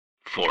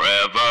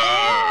Forever.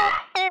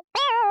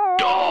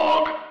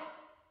 Dog.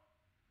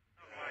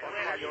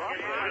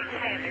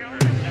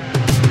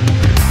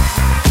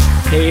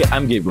 Hey,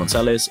 I'm Gabe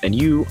Gonzalez, and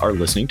you are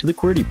listening to the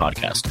Queerty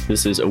Podcast.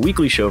 This is a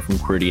weekly show from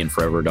Queerty and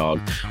Forever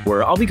Dog,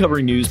 where I'll be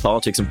covering news,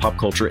 politics, and pop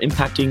culture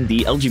impacting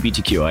the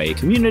LGBTQIA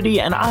community,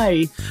 and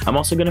I'm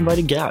also going to invite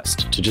a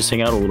guest to just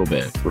hang out a little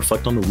bit,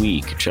 reflect on the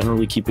week,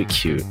 generally keep it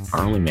cute,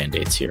 our only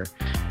mandates here.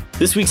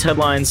 This week's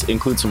headlines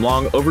include some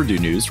long overdue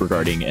news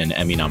regarding an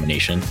Emmy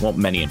nomination, well,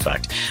 many in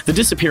fact, the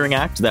Disappearing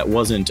Act that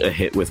wasn't a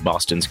hit with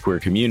Boston's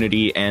queer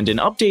community, and an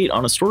update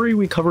on a story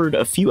we covered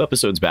a few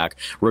episodes back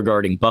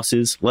regarding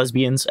buses,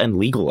 lesbians, and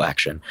legal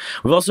action.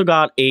 We've also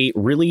got a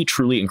really,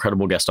 truly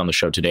incredible guest on the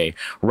show today,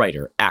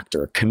 writer,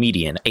 actor,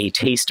 comedian, a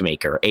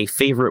tastemaker, a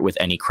favorite with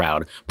any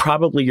crowd,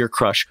 probably your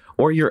crush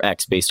or your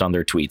ex based on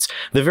their tweets.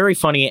 The very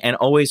funny and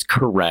always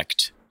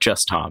correct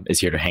Just Tom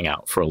is here to hang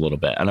out for a little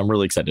bit, and I'm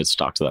really excited to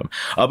talk to them.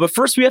 But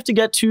first, we have to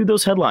get to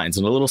those headlines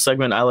in a little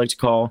segment I like to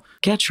call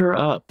Get Your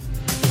Up.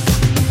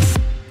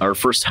 Our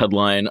first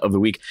headline of the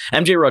week,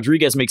 MJ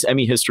Rodriguez makes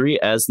Emmy history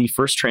as the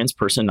first trans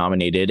person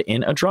nominated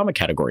in a drama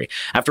category.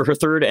 After her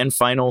third and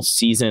final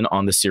season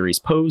on the series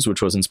Pose,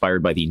 which was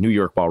inspired by the New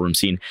York ballroom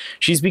scene,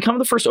 she's become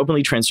the first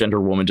openly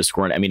transgender woman to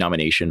score an Emmy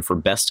nomination for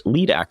Best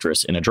Lead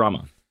Actress in a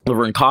Drama.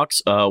 Laverne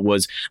Cox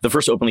was the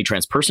first openly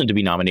trans person to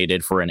be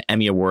nominated for an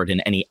Emmy Award in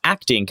any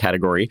acting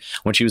category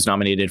when she was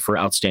nominated for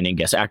Outstanding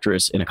Guest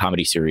Actress in a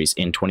Comedy Series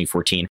in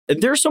 2014.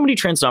 There are so many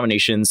trans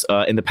nominations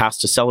in the past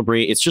to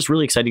celebrate. It's just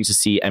really exciting to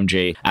see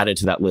MJ added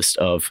to that list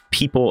of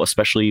people,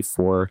 especially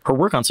for her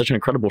work on such an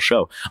incredible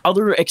show.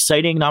 Other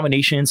exciting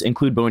nominations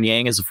include Bowen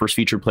Yang as the first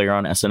featured player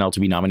on SNL to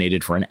be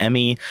nominated for an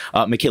Emmy,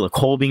 Michaela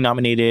Cole being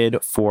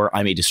nominated for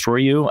I May Destroy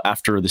You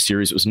after the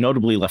series was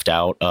notably left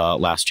out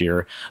last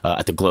year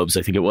at the Globes,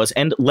 I think it was,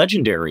 and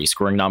Legendary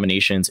scoring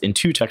nominations in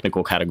 2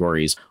 technical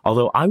categories,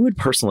 although I would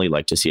personally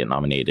like to see it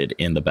nominated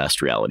in the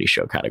Best Reality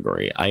Show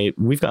category.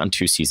 We've gotten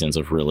 2 seasons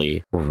of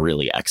really,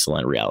 really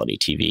excellent reality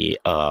TV.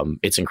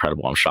 It's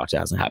incredible. I'm shocked it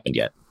hasn't happened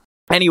yet.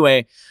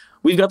 Anyway,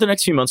 we've got the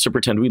next few months to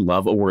pretend we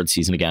love awards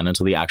season again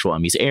until the actual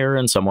Emmys air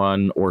and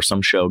someone or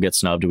some show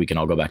gets snubbed. We can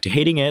all go back to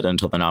hating it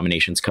until the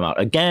nominations come out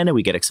again and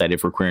we get excited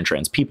for queer and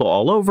trans people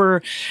all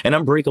over. An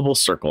unbreakable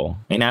circle,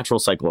 a natural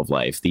cycle of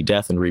life, the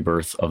death and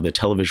rebirth of the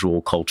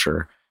televisual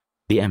culture,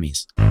 the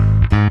Emmys.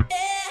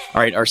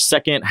 All right, our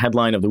second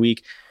headline of the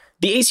week.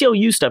 The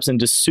ACLU steps in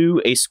to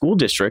sue a school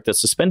district that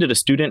suspended a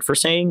student for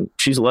saying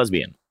she's a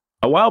lesbian.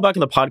 A while back in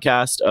the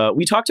podcast,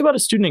 we talked about a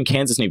student in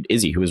Kansas named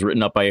Izzy who was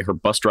written up by her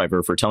bus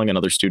driver for telling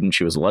another student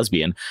she was a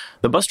lesbian.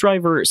 The bus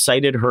driver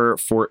cited her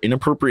for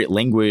inappropriate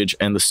language,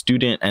 and the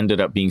student ended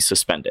up being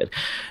suspended.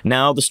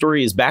 Now, the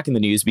story is back in the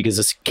news because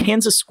this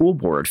Kansas school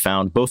board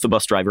found both the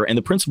bus driver and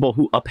the principal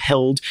who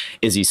upheld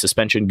Izzy's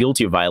suspension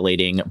guilty of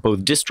violating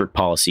both district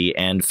policy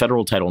and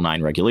federal Title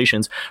IX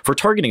regulations for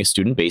targeting a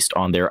student based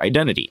on their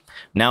identity.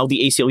 Now,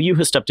 the ACLU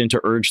has stepped in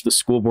to urge the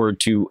school board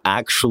to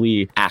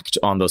actually act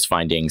on those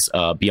findings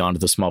beyond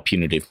the small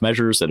punitive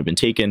measures that have been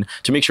taken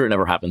to make sure it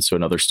never happens to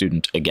another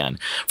student again.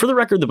 For the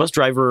record, the bus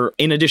driver,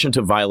 in addition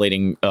to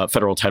violating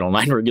federal Title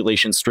IX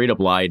regulations, straight up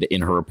lied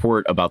in her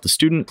report about the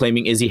student,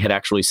 claiming Izzy had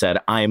actually said,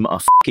 "I'm a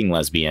fucking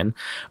lesbian,"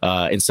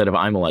 instead of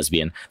 "I'm a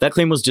lesbian." That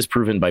claim was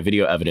disproven by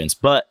video evidence,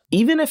 but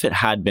even if it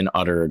had been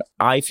uttered,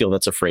 I feel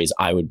that's a phrase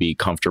I would be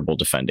comfortable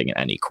defending in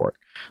any court.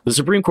 The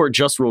Supreme Court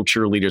just ruled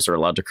cheerleaders are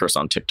allowed to curse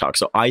on TikTok,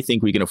 so I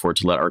think we can afford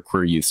to let our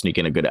queer youth sneak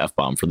in a good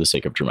F-bomb for the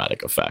sake of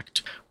dramatic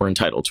effect. We're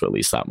entitled to at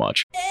least that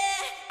much.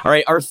 All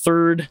right, our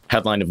third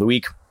headline of the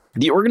week.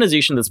 The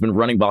organization that's been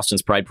running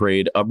Boston's Pride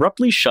Parade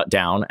abruptly shut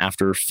down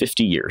after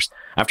 50 years.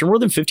 After more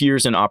than 50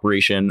 years in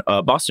operation,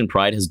 Boston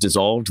Pride has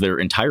dissolved their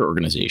entire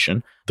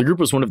organization. The group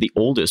was one of the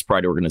oldest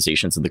Pride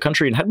organizations in the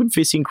country and had been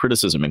facing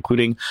criticism,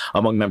 including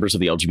among members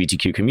of the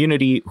LGBTQ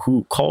community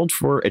who called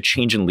for a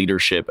change in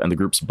leadership and the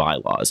group's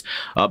bylaws.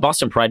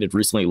 Boston Pride had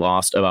recently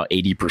lost about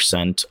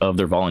 80% of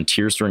their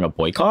volunteers during a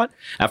boycott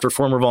after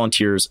former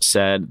volunteers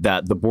said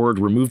that the board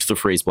removed the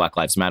phrase Black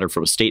Lives Matter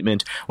from a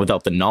statement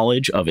without the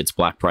knowledge of its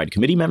Black Pride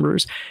committee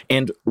members.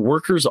 And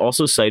workers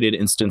also cited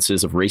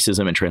instances of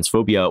racism and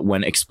transphobia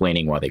when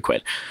explaining why they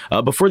quit.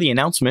 Before the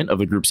announcement of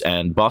the group's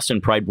end,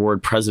 Boston Pride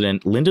Board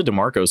President Linda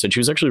DeMarco said she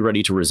was actually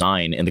ready to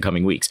resign in the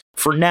coming weeks.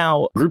 For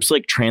now, groups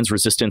like Trans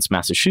Resistance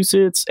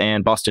Massachusetts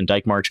and Boston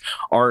Dyke March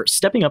are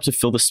stepping up to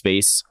fill the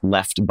space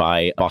left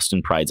by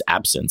Boston Pride's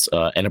absence,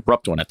 an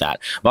abrupt one at that.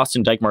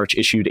 Boston Dyke March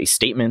issued a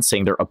statement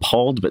saying they're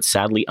appalled but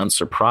sadly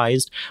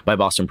unsurprised by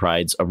Boston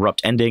Pride's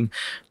abrupt ending.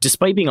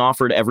 Despite being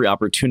offered every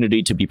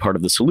opportunity to be part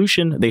of the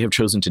solution, they have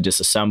chosen to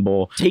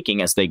disassemble,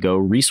 taking as they go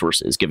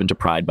resources given to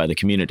Pride by the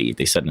community,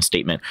 they said in a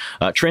statement.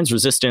 Trans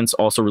Resistance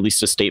also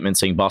released a statement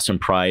saying Boston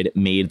Pride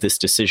made this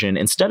decision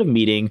instead of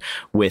meeting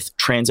with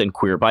trans and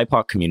queer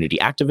BIPOC community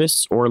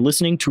activists or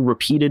listening to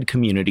repeated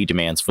community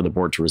demands for the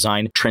board to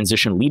resign,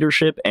 transition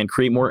leadership, and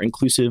create more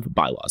inclusive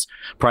bylaws.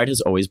 Pride has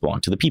always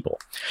belonged to the people.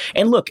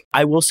 And look,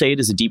 I will say it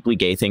is a deeply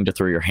gay thing to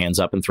throw your hands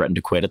up and threaten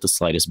to quit at the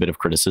slightest bit of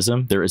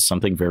criticism. There is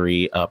something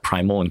very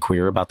primal and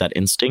queer about that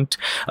instinct.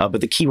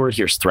 But the key word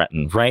here is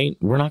threaten. right?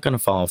 We're not going to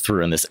follow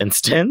through in this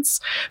instance.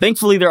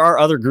 Thankfully, there are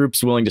other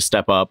groups willing to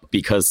step up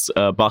because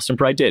Boston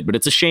Pride did. But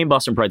it's a shame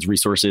Boston Pride's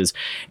resources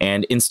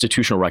and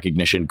institutional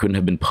recognition couldn't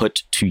have been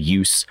put to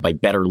use by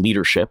better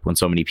leadership when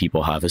so many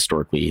people have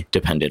historically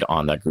depended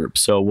on that group.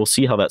 So we'll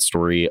see how that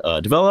story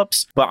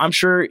develops. But I'm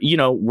sure,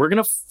 we're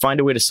going to find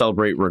a way to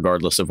celebrate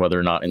regardless of whether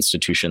or not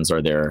institutions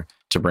are there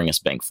to bring us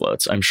bank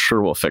floats. I'm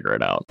sure we'll figure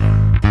it out.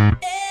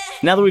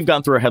 Now that we've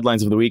gone through our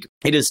headlines of the week,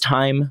 it is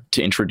time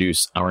to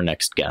introduce our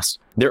next guest.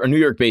 They're a New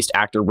York-based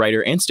actor,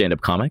 writer, and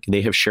stand-up comic.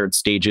 They have shared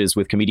stages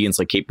with comedians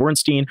like Kate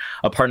Bornstein,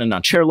 Aparna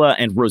Nancherla,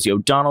 and Rosie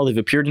O'Donnell. They've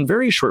appeared in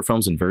various short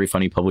films and very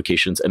funny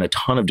publications and a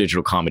ton of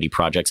digital comedy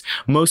projects.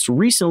 Most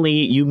recently,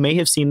 you may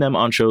have seen them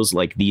on shows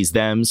like These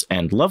Thems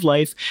and Love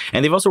Life.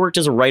 And they've also worked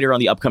as a writer on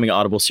the upcoming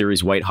Audible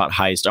series White Hot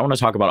Heist. I want to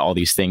talk about all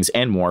these things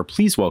and more.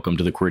 Please welcome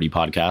to the Queerty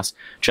Podcast,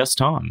 Jess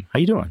Tom. How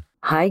you doing?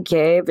 Hi,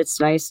 Gabe. It's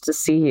nice to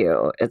see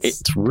you.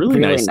 It's really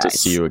nice to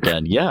see you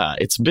again. Yeah,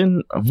 it's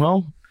been,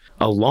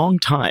 a long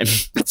time.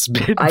 It's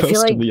been I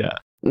feel like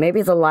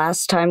maybe the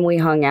last time we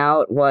hung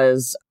out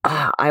was,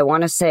 I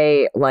want to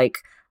say, like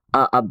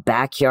a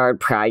backyard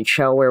pride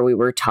show where we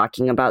were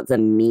talking about the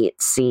meat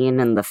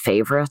scene and the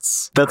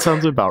favorites. That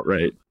sounds about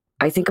right.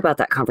 I think about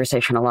that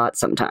conversation a lot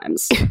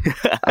sometimes.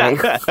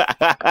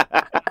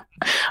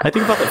 I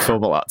think about that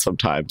film a lot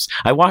sometimes.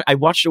 I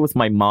watched it with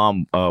my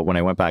mom when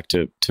I went back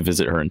to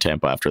visit her in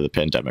Tampa after the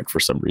pandemic for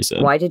some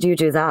reason. Why did you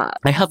do that?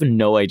 I have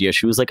no idea.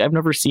 She was like, I've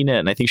never seen it.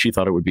 And I think she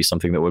thought it would be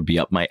something that would be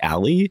up my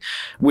alley,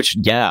 which,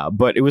 yeah,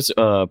 but it was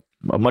a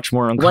much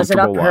more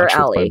uncomfortable watch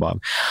with my mom.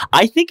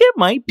 I think it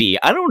might be.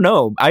 I don't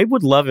know. I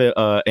would love an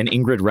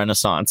Ingrid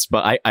Renaissance,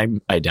 but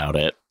I doubt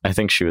it. I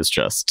think she was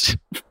just...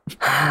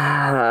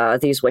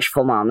 These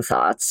wishful mom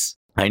thoughts.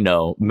 I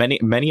know.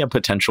 Many a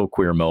potential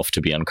queer MILF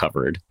to be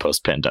uncovered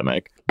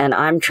post-pandemic. And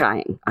I'm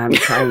trying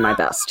my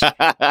best.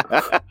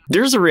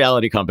 There's a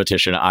reality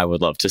competition I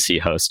would love to see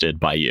hosted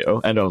by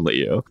you and only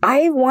you.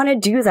 I want to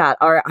do that.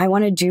 Or I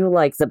want to do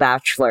like The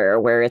Bachelor,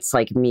 where it's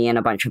like me and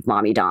a bunch of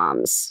mommy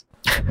doms.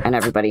 And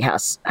everybody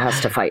has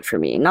to fight for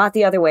me. Not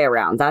the other way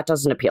around. That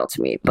doesn't appeal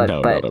to me. But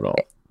not at all.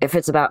 If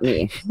it's about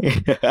me.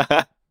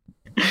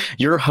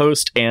 You're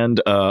host and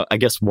I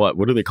guess what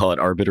do they call it?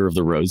 Arbiter of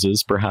the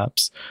Roses,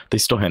 perhaps? They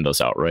still hand those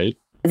out, right?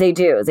 They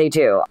do.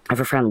 I have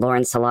a friend,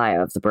 Lauren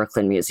Celaya of the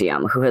Brooklyn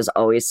Museum, who has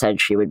always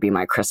said she would be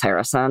my Chris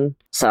Harrison.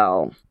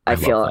 So I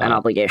feel an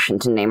obligation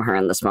to name her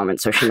in this moment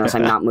so she knows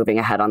I'm not moving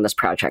ahead on this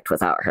project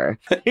without her.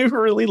 I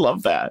really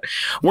love that.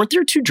 Weren't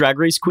there 2 Drag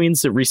Race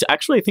queens that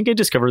actually, I think I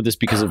discovered this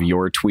because of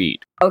your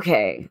tweet.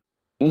 Okay.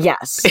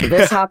 Yes,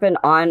 this happened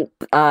on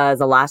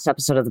the last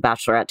episode of The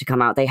Bachelorette to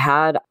come out. They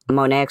had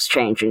Monet X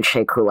Change and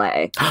Shea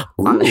Coulee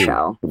on the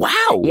show.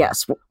 Wow.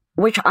 Yes,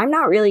 which I'm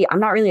not really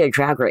a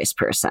Drag Race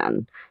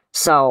person,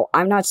 so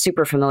I'm not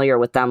super familiar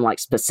with them like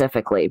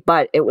specifically.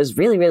 But it was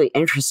really, really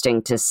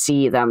interesting to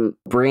see them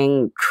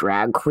bring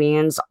drag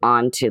queens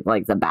onto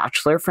like the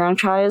Bachelor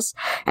franchise.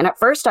 And at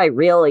first, I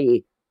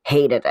really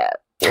hated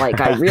it.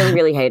 Like, I really,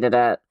 really hated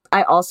it.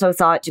 I also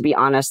thought, to be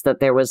honest, that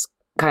there was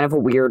kind of a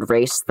weird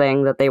race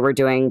thing that they were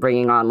doing,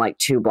 bringing on like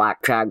 2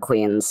 black drag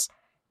queens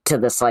to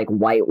this like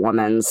white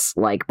woman's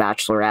like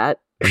Bachelorette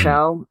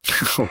show.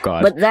 Oh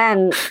God. But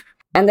then,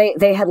 and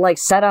they had like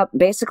set up,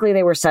 basically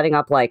they were setting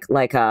up like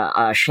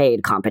a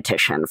shade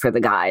competition for the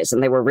guys,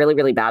 and they were really,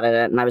 really bad at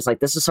it. And I was like,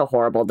 this is so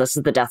horrible. This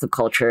is the death of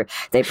culture.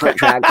 They put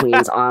drag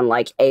queens on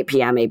like 8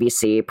 p.m.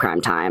 ABC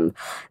primetime.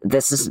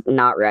 This is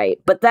not right.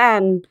 But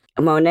then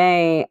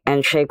Monet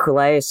and Shea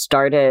Coulee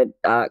started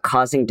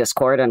causing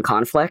discord and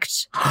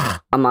conflict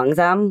among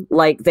them.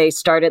 Like they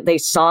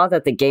saw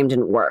that the game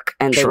didn't work,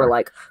 and they were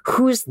like,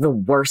 who's the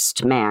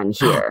worst man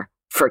here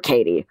for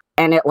Katie?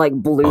 And it like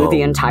blew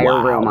the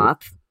entire room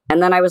up.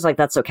 And then I was like,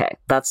 that's okay.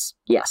 That's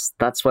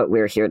what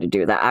we're here to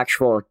do. The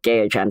actual gay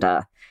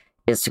agenda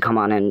is to come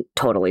on and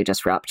totally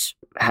disrupt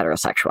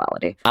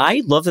heterosexuality.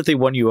 I love that they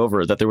won you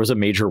over, that there was a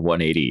major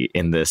 180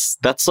 in this.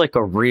 That's like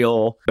a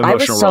real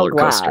emotional roller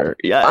coaster.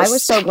 Yes. I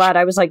was so glad.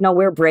 I was like, no,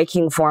 we're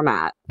breaking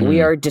format.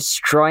 We are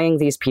destroying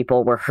these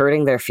people. We're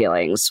hurting their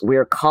feelings.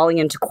 We're calling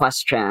into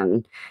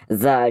question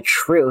the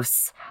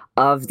truth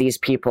of these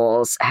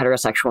people's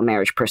heterosexual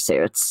marriage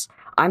pursuits.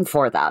 I'm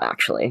for that,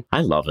 actually.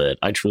 I love it.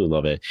 I truly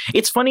love it.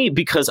 It's funny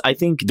because I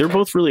think they're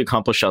both really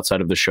accomplished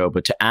outside of the show,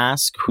 but to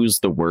ask who's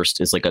the worst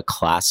is like a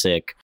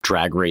classic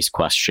Drag Race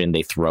question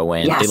they throw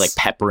in. Yes. They like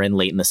pepper in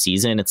late in the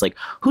season. It's like,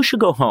 who should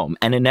go home?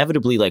 And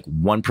inevitably, like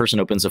one person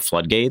opens the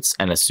floodgates,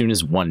 and as soon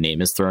as one name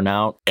is thrown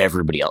out,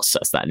 everybody else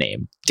says that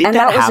name. And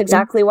that was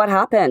exactly what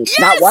happened. Yes!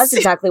 That was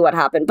exactly what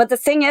happened. But the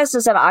thing is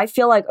that I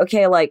feel like,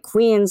 okay, like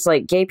queens,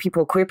 like gay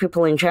people, queer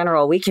people in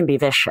general, we can be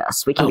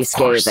vicious. We can be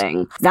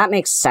scathing. That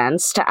makes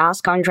sense to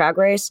ask on Drag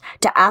Race.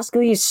 To ask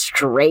these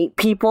straight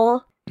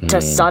people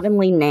to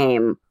suddenly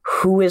name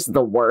who is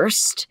the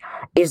worst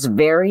is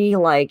very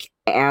like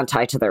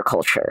anti to their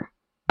culture.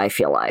 I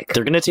feel like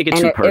they're going to take it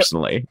too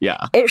personally.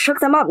 It shook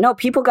them up. No,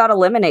 people got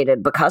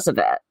eliminated because of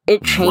it.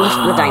 It changed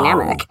the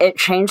dynamic. It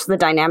changed the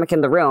dynamic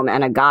in the room,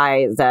 and a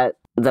guy that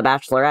The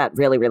Bachelorette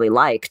really, really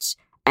liked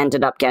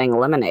ended up getting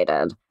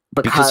eliminated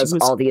because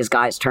all these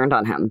guys turned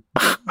on him.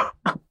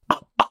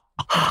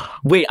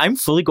 Wait, I'm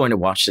fully going to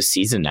watch this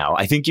season now.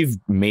 I think you've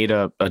made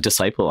a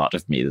disciple out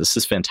of me. This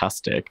is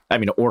fantastic. I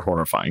mean, or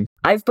horrifying.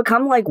 I've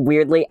become like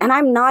weirdly, and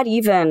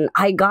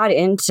I got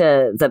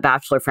into the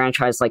Bachelor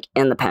franchise like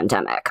in the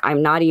pandemic. I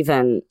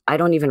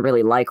don't even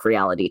really like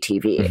reality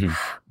TV,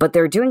 but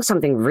they're doing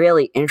something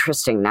really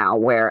interesting now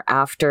where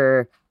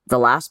after the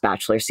last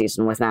Bachelor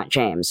season with Matt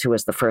James, who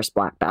was the first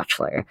Black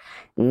Bachelor,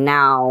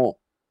 now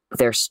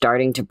they're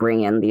starting to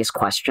bring in these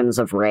questions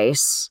of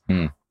race.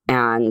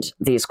 And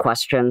these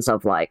questions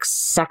of like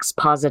sex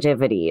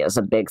positivity is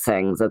a big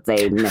thing that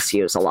they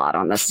misuse a lot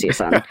on this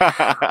season.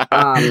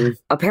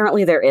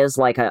 Apparently there is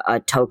like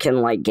a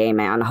token like gay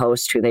man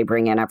host who they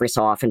bring in every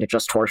so often to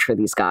just torture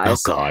these guys. Oh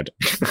God.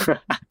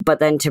 But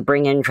then to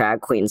bring in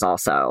drag queens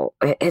also.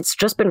 It's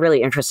just been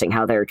really interesting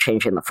how they're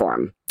changing the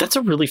form. That's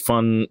a really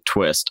fun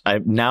twist.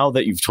 Now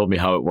that you've told me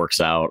how it works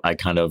out, I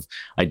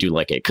do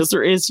like it. Because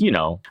there is,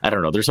 I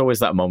don't know, there's always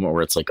that moment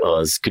where it's like,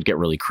 oh, this could get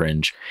really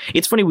cringe.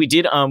 It's funny, we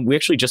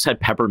actually just had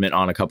Peppermint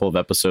on a couple of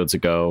episodes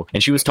ago,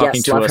 and she was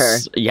talking to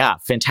us. Her. Yeah,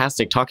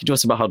 fantastic. Talking to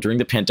us about how during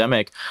the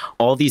pandemic,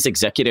 all these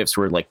executives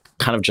were like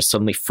kind of just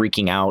suddenly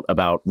freaking out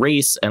about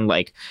race and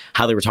like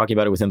how they were talking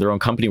about it within their own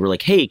company. We're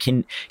like, hey,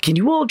 can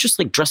you all just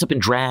like dress up in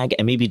drag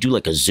and maybe do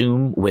like a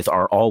Zoom with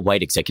our all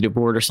white executive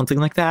board or something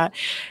like that?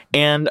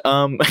 And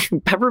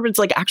Peppermint's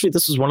like, actually,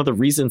 this was one of the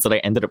reasons that I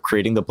ended up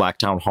creating the Black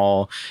Town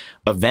Hall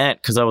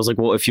event, because I was like,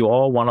 well, if you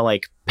all want to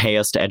like pay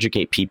us to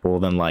educate people,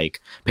 then like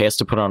pay us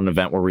to put on an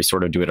event where we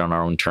sort of do it on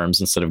our own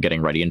terms instead of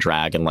getting ready in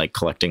drag and like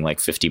collecting like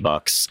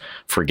 $50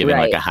 for giving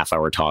like a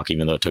half-hour talk,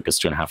 even though it took us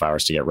 2.5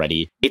 hours to get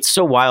ready. It's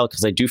so wild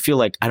because I do feel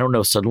like, I don't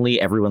know,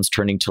 suddenly everyone's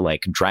turning to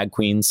like drag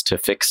queens to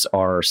fix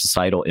our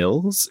societal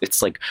ills.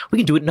 It's like, we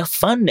can do it in a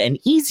fun and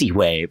easy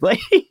way. Like,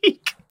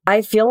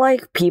 I feel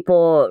like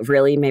people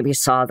really maybe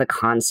saw the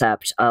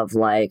concept of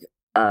like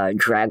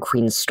drag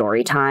queen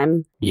story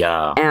time.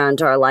 Yeah.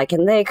 And are like,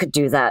 and they could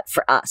do that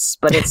for us.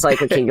 But it's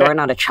like, okay, you're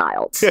not a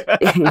child.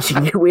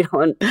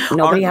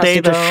 Nobody has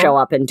to just show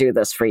up and do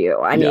this for you.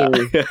 I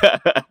mean,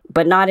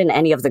 but not in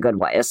any of the good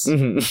ways.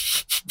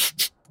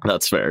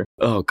 That's fair.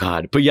 Oh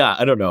God. But yeah,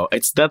 I don't know.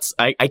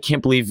 I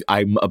can't believe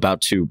I'm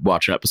about to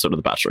watch an episode of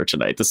The Bachelor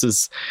tonight. This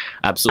is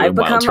absolutely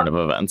a wild turn of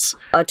events.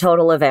 A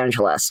total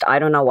evangelist. I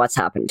don't know what's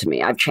happened to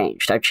me. I've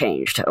changed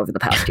over the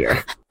past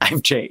year.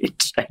 I've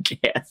changed. I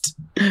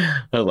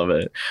can't. I love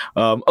it.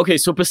 Okay,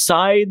 so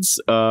besides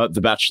The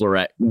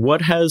Bachelorette,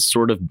 what has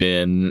sort of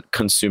been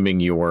consuming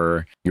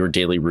your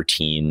daily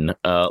routine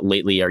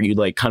lately? Are you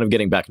like kind of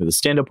getting back into the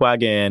stand-up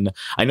wagon?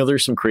 I know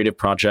there's some creative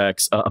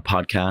projects, a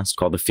podcast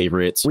called The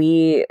Favorites.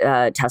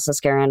 Tessa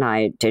Scare and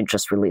I did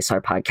just release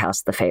our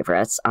podcast, The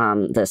Favorites.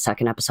 The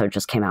second episode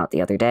just came out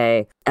the other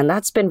day, and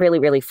that's been really,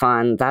 really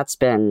fun. That's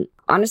been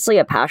honestly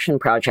a passion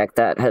project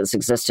that has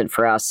existed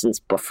for us since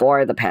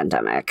before the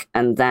pandemic.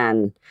 And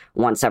then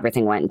once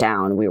everything went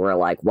down, we were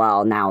like,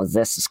 well, now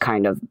this is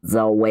kind of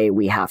the way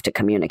we have to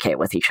communicate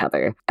with each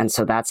other. And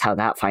so that's how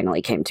that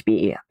finally came to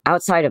be.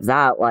 Outside of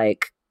that,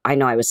 like, I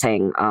know I was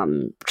saying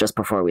just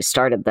before we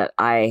started that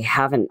I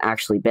haven't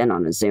actually been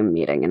on a Zoom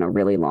meeting in a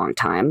really long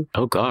time.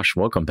 Oh gosh,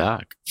 welcome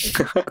back.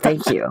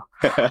 Thank you.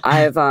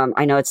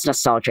 I know it's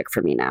nostalgic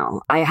for me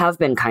now. I have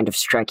been kind of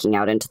striking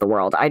out into the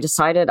world. I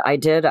decided I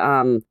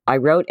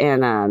wrote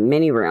in a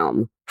mini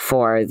room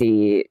for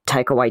the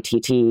Taika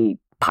Waititi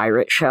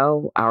pirate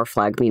show, Our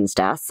Flag Means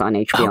Death on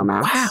HBO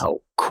Max. Wow,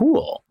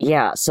 cool.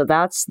 Yeah, so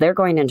they're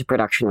going into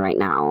production right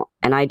now.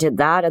 And I did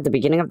that at the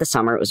beginning of the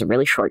summer. It was a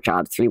really short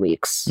job, 3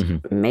 weeks.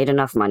 Made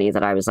enough money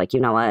that I was like, you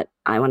know what?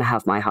 I want to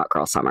have my hot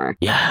girl summer.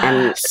 Yes.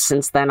 And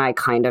since then, I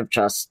kind of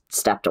just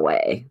stepped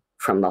away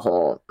from the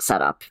whole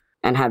setup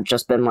and have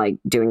just been like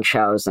doing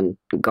shows and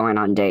going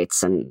on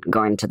dates and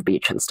going to the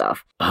beach and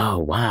stuff. Oh,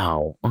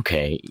 wow.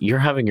 Okay. You're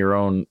having your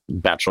own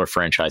Bachelor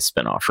franchise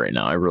spinoff right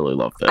now. I really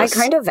love this. I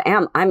kind of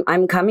am.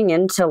 I'm coming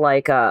into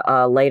like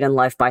a late in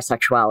life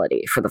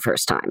bisexuality for the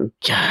first time.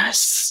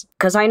 Yes.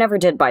 Because I never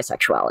did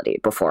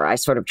bisexuality before. I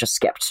sort of just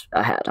skipped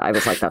ahead. I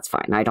was like, that's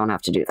fine. I don't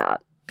have to do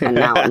that. And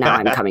now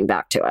I'm coming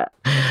back to it.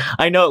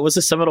 I know it was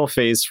a seminal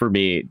phase for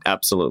me.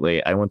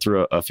 Absolutely. I went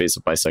through a phase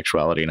of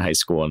bisexuality in high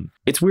school, and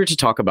it's weird to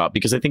talk about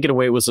because I think in a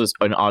way it was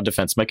an odd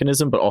defense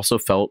mechanism, but also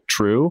felt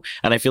true.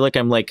 And I feel like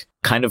I'm like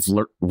kind of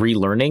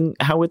relearning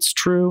how it's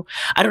true.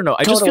 I don't know.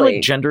 I just feel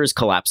like gender is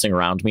collapsing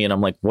around me, and I'm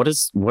like, what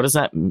does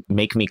that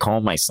make me call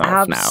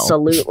myself now?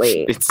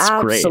 Absolutely. It's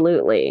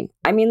absolutely great.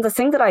 I mean, the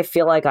thing that I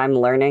feel like I'm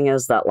learning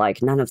is that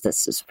like none of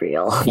this is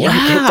real.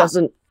 Yeah.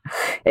 Like,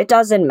 it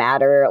doesn't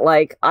matter.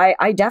 Like,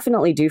 I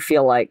definitely do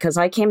feel like, because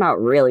I came out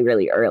really,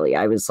 really early.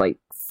 I was like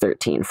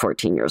 13,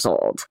 14 years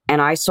old.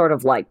 And I sort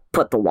of like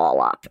put the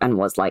wall up and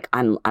was like,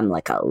 I'm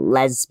like a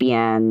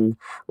lesbian.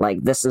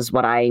 Like, this is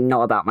what I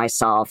know about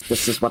myself.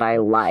 This is what I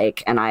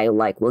like. And I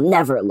like will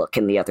never look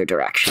in the other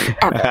direction.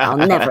 Ever. I'll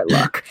never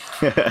look.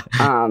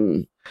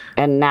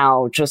 And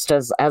now just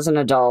as an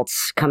adult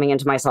coming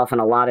into myself in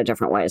a lot of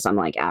different ways, I'm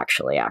like,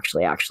 actually,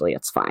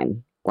 it's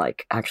fine.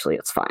 Like, actually,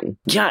 it's fine.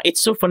 Yeah,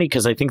 it's so funny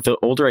because I think the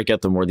older I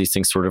get, the more these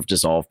things sort of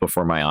dissolve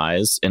before my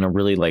eyes in a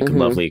really like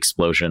lovely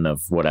explosion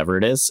of whatever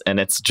it is. And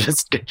it's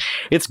just,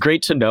 it's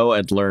great to know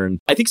and learn.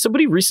 I think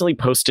somebody recently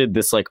posted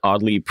this like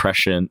oddly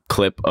prescient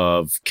clip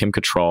of Kim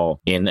Cattrall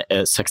in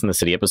a Sex and the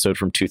City episode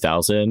from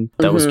 2000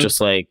 that was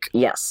just like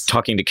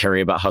talking to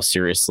Carrie about how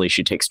seriously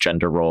she takes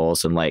gender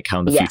roles and like how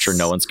in the future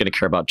no one's going to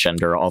care about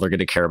gender. All they're going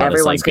to care about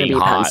is like being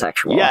hot.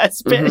 Pansexual. Yeah,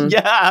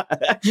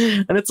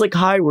 yeah. And it's like,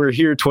 hi, we're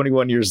here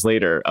 21 years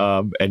later.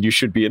 And you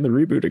should be in the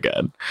reboot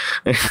again.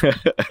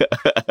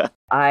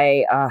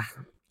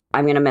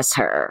 I'm going to miss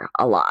her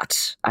a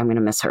lot.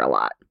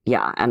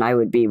 Yeah, and I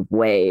would be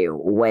way,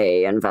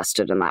 way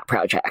invested in that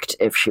project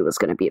if she was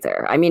going to be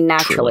there. I mean,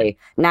 naturally,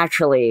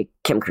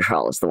 Kim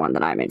Cattrall is the one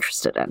that I'm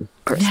interested in,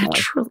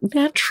 personally.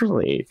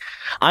 Naturally.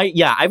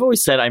 I've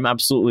always said I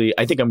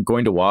think I'm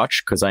going to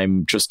watch because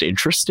I'm just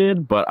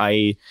interested, but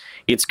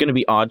it's going to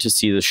be odd to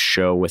see this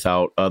show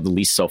without the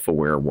least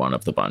self-aware one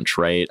of the bunch,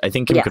 right? I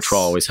think Kim Cattrall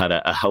always had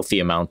a healthy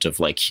amount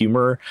of like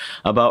humor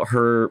about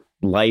her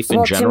life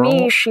in general. To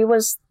me, she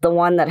was the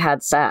one that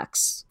had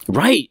sex.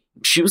 Right.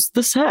 She was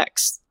the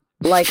sex.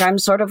 Like, I'm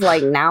sort of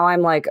like, now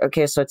I'm like,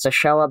 okay, so it's a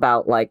show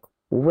about like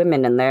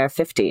women in their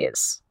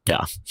 50s.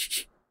 Yeah.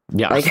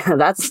 Yeah. Like,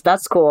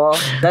 that's cool.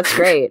 That's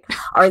great.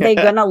 Are they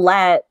going to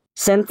let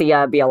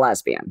Cynthia be a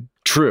lesbian?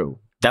 True.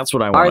 That's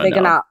what I want to know. Are they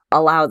going to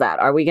allow that?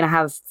 Are we going to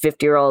have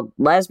 50-year-old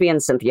lesbian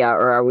Cynthia,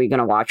 or are we going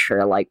to watch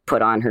her, like,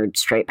 put on her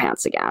straight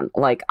pants again?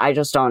 Like, I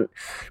just don't...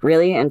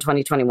 Really, in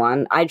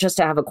 2021? I just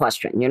have a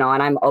question, you know,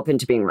 and I'm open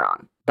to being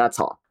wrong. That's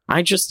all.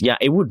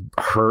 It would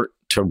hurt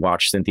to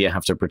watch Cynthia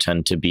have to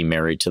pretend to be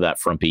married to that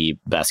frumpy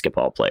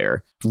basketball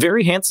player.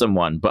 Very handsome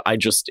one, but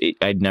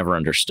I'd never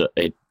understood.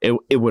 It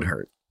would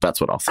hurt.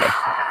 That's what I'll say.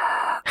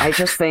 I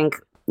just think,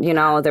 you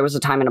know, there was a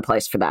time and a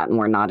place for that, and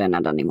we're not in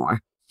it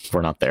anymore.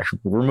 We're not there.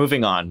 We're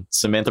moving on.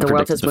 Samantha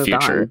predicted the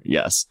future. On.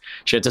 Yes.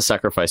 She had to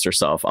sacrifice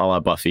herself, a la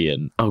Buffy,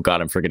 and oh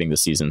God, I'm forgetting the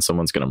season.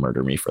 Someone's going to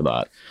murder me for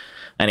that.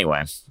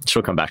 Anyway,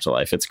 she'll come back to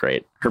life. It's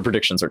great. Her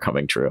predictions are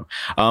coming true.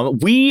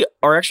 We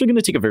are actually going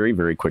to take a very,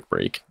 very quick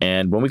break.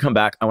 And when we come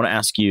back, I want to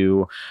ask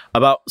you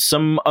about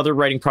some other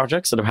writing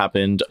projects that have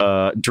happened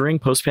during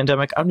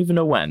post-pandemic. I don't even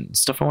know when.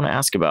 Stuff I want to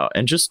ask about.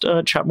 And just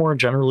chat more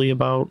generally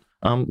about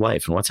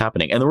life and what's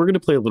happening. And then we're going to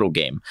play a little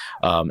game.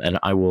 And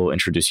I will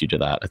introduce you to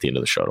that at the end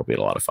of the show. It'll be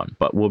a lot of fun.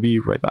 But we'll be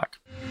right back.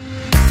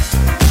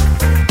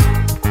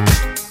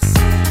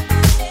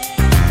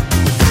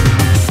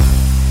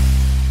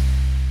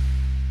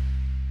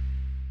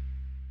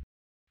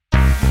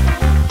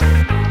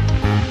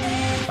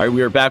 All right,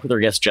 we are back with our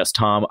guest, Jess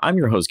Tom. I'm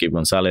your host, Gabe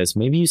Gonzalez.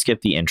 Maybe you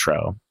skipped the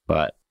intro,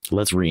 but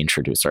let's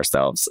reintroduce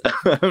ourselves.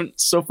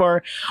 So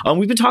far,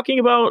 we've been talking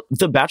about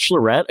The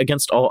Bachelorette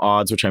Against All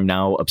Odds, which I'm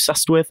now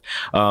obsessed with.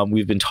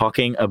 We've been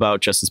talking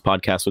about Jess's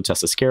podcast with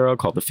Tessa Scarra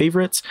called The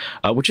Favorites,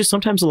 which is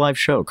sometimes a live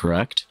show,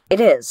 correct? It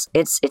is.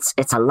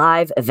 It's a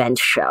live event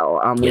show.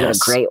 We had a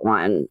great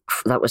one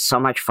that was so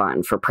much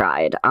fun for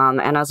Pride.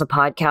 And as a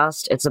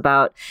podcast, it's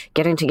about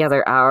getting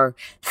together our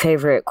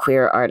favorite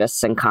queer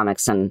artists and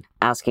comics and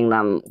asking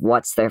them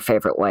what's their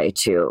favorite way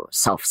to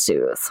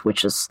self-soothe,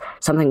 which is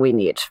something we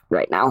need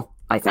right now,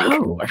 I think.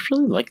 Oh, I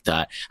really like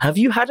that. Have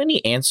you had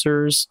any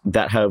answers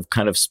that have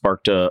kind of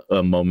sparked a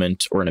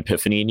moment or an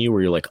epiphany in you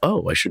where you're like,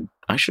 oh, I should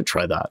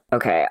try that?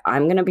 Okay,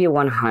 I'm going to be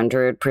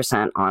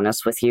 100%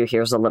 honest with you.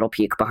 Here's a little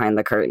peek behind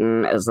the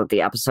curtain, is that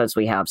the episodes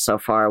we have so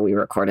far, we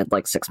recorded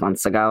like 6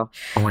 months ago.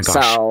 Oh my gosh.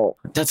 So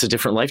that's a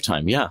different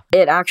lifetime, yeah.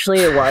 It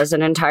actually was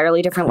an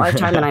entirely different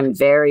lifetime, and I'm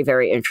very,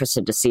 very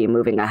interested to see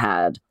moving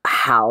ahead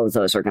how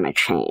those are going to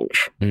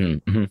change.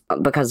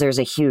 Mm-hmm. Because there's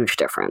a huge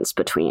difference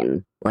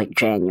between like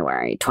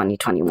January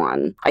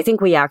 2021. I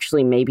think we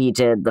actually maybe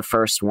did the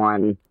first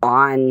one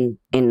on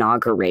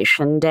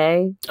Inauguration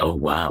Day. Oh,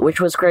 wow. Which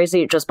was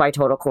crazy just by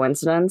total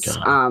coincidence.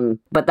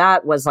 But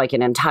that was like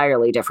an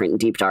entirely different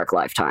deep dark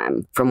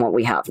lifetime from what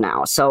we have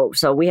now. So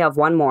we have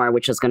one more,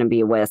 which is going to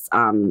be with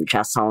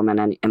Jess Solomon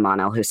and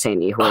Iman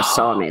El-Husseini, who are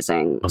so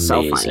amazing.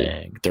 So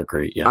funny. They're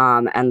great,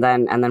 yeah. And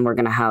then we're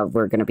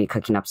gonna be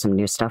cooking up some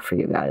new stuff for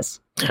you guys.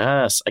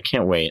 Yes, I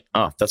can't wait.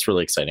 Oh, that's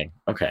really exciting.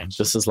 Okay,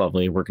 this is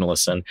lovely. We're going to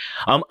listen.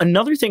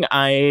 Another thing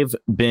I've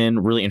been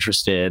really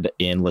interested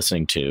in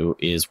listening to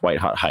is White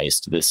Hot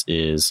Heist. This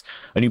is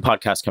a new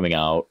podcast coming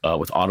out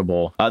with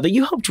Audible that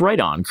you helped write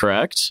on,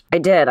 correct? I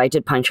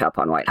did punch up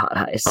on White Hot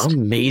Heist.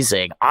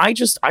 Amazing. I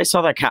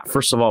saw that cat.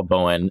 First of all,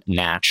 Bowen,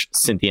 Natch,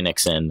 Cynthia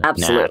Nixon.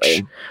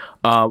 Absolutely.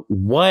 Natch.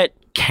 What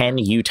can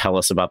you tell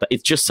us about that?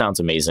 It just sounds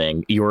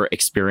amazing. Your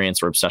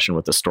experience or obsession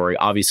with the story.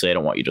 Obviously, I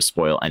don't want you to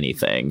spoil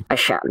anything. I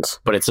shan't.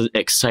 But it's an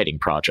exciting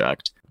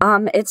project.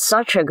 It's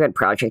such a good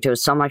project. It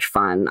was so much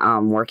fun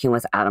working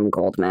with Adam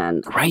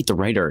Goldman. Right, the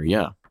writer,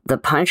 yeah. The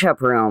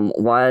punch-up room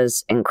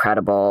was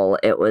incredible.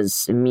 It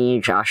was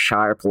me, Josh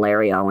Sharp,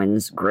 Larry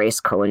Owens,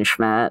 Grace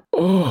Cohen-Schmidt.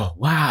 Oh,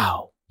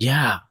 wow.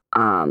 Yeah.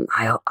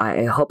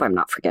 I hope I'm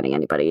not forgetting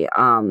anybody.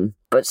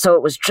 But so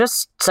it was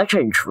just such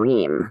a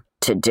dream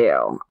to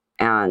do.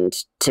 and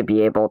to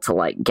be able to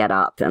like get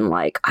up and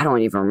like, I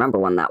don't even remember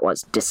when that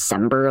was,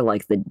 December,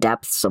 like the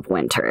depths of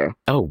winter.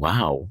 Oh,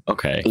 wow.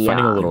 Okay. Yeah.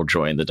 Finding a little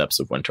joy in the depths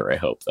of winter, I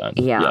hope then.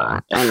 Yeah.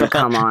 And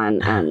come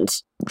on and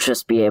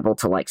just be able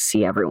to like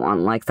see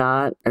everyone like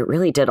that. It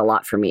really did a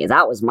lot for me.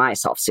 That was my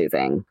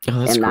self-soothing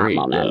that's in that great.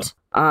 moment.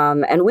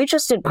 And we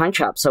just did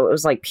punch up, so it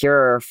was like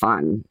pure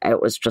fun. It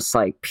was just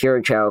like pure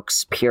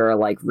jokes, pure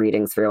like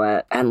reading through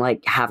it and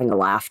like having a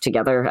laugh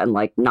together and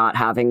like not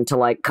having to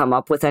like come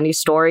up with any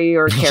story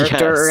or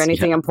character or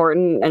anything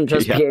important and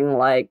just being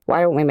like,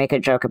 why don't we make a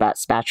joke about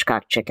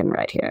spatchcock chicken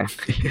right here?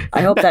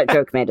 I hope that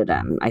joke made it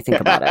in. I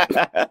think about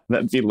it.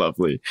 That'd be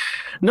lovely.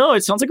 No,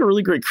 it sounds like a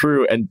really great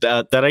crew, and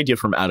that idea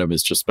from Adam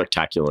is just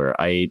spectacular.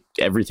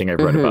 Everything I've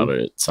read about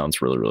it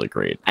sounds really, really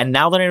great. And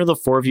now that I know the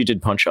four of you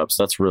did punch ups,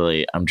 that's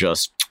really, I'm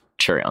just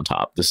cherry on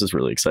top. This is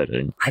really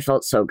exciting. I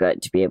felt so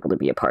good to be able to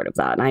be a part of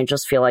that. And I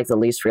just feel like the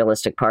least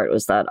realistic part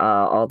was that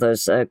all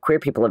those queer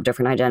people of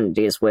different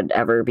identities would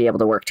ever be able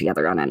to work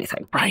together on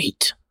anything.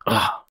 Right.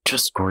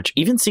 Just gorgeous.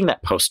 Even seeing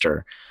that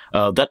poster,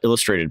 that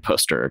illustrated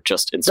poster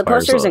just inspires. The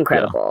poster's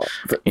incredible.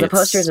 Yeah. The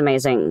poster's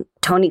amazing.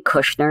 Tony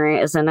Kushner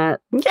is in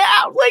it.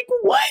 Yeah, like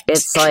what?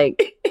 It's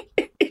like...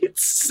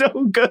 It's so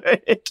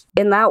good.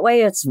 In that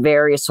way, it's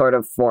very sort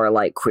of for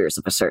like queers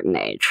of a certain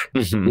age.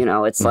 You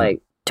know, it's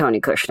like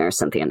Tony Kushner,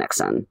 Cynthia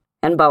Nixon,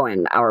 and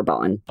Bowen, our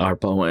Bowen. Our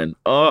Bowen.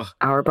 Oh.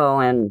 Our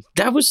Bowen.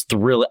 That was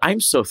thrilling.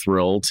 I'm so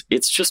thrilled.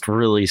 It's just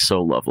really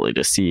so lovely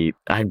to see.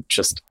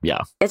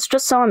 It's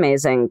just so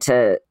amazing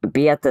to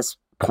be at this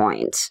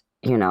point,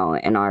 you know,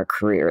 in our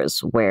careers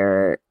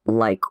where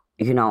like,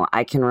 you know,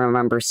 I can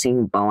remember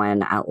seeing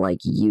Bowen at like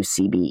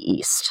UCB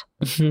East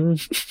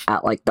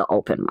at like the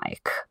open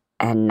mic.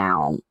 And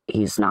now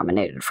he's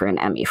nominated for an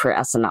Emmy for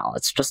SNL.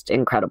 It's just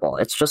incredible.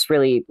 It's just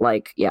really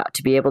like,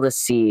 to be able to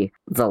see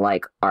the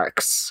like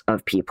arcs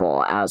of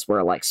people as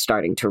we're like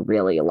starting to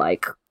really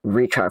like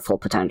reach our full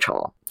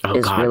potential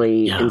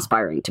really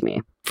inspiring to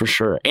me. For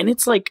sure. And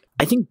it's like,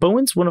 I think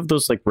Bowen's one of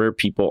those like rare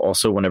people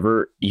also,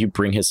 whenever you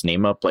bring his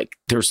name up, like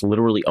there's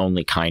literally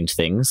only kind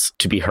things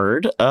to be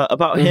heard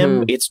about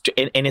him. It's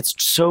and it's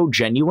so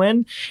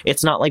genuine.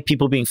 It's not like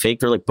people being fake.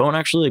 They're like, Bowen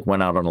actually like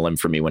went out on a limb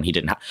for me when he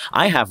didn't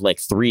I have like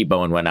 3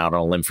 Bowen went out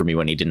on a limb for me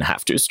when he didn't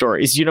have to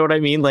stories. You know what I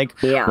mean? Like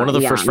one of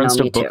the first friends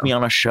to book me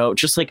on a show,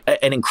 just like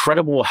an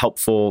incredible,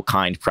 helpful,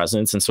 kind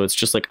presence. And so it's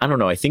just like, I don't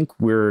know. I think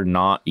we're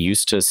not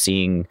used to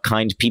seeing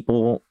kind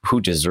people who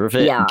deserve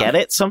it get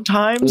it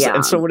sometimes.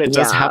 And so when it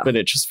does happen,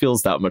 it just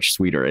feels that much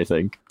sweeter, I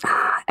think.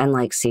 And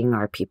like seeing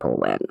our people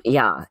win.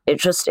 Yeah, it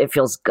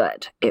feels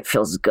good. It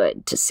feels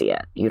good to see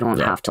it. You don't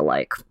have to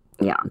like,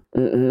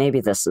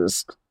 maybe this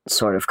is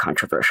sort of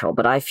controversial,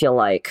 but I feel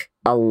like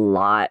a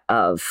lot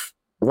of,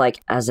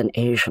 like as an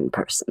Asian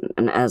person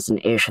and as an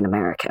Asian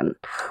American,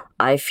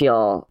 I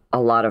feel a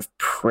lot of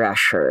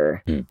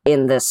pressure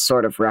in this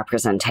sort of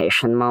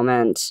representation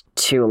moment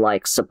to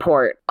like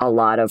support a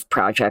lot of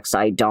projects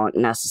I don't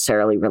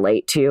necessarily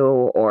relate to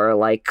or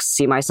like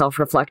see myself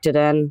reflected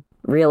in.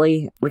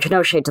 Really, which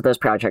no shade to those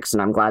projects,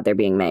 and I'm glad they're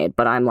being made,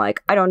 but I'm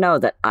like, I don't know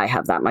that I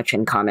have that much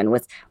in common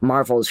with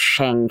Marvel's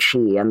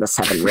Shang-Chi and the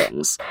Seven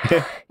Rings.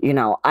 You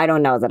know, I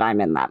don't know that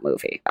I'm in that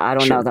movie. I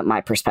don't know that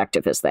my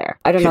perspective is there.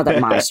 I don't know that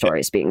my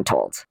story is being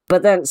told.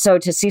 But then, so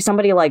to see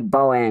somebody like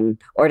Bowen,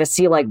 or to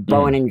see like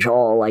Bowen and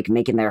Joel like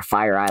making their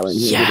Fire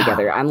Island movie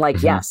together, I'm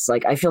like, yes,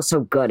 like I feel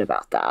so good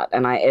about that,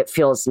 and it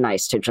feels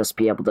nice to just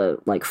be able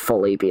to like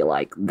fully be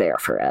like there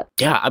for it.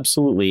 Yeah,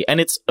 absolutely.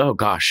 And it's, oh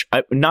gosh,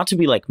 not to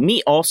be like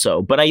me also,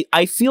 but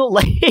I feel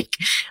like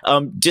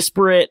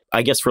disparate,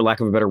 I guess for lack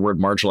of a better word,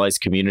 marginalized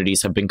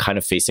communities have been kind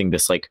of facing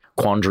this like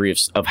quandary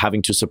of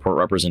having to support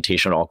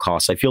representation at all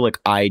costs. I feel like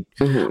I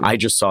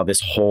just saw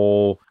this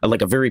whole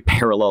like a very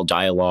parallel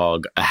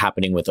dialogue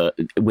happening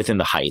within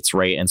the Heights,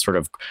 right? And sort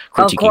of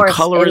critiquing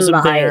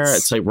colorism there. Heights.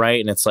 It's like, right.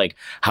 And it's like,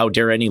 how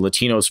dare any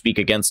Latino speak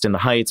against In the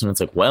Heights? And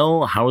it's like,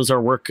 well, how is our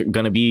work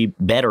going to be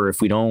better if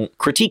we don't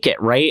critique it,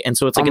 right? And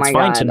so it's like, it's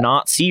fine to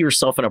not see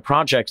yourself in a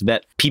project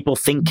that people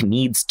think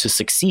needs to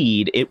succeed.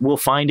 It will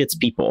find its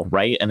people,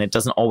 right? And it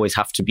doesn't always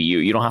have to be you.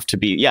 You don't have to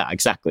be,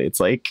 exactly. It's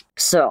like...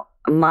 So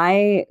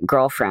my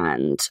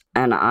girlfriend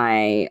and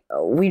I,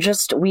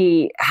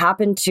 we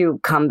happened to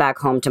come back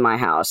home to my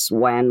house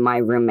when my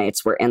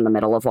roommates were in the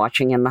middle of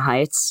watching In the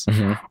Heights.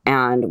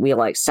 And we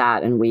like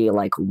sat and we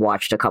like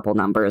watched a couple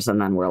numbers and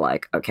then we're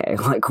like, okay,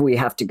 like we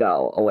have to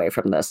go away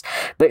from this.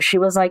 But she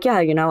was like, yeah,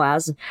 you know,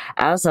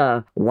 as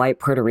a white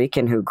Puerto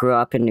Rican who grew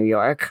up in New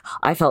York,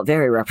 I felt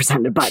very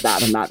represented by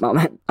that in that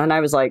moment. And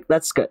I was like,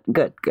 that's good.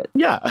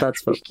 Yeah.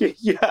 That's what...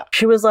 Yeah.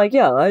 She was like,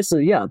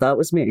 that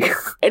was me.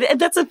 And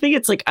that's the thing.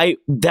 It's like,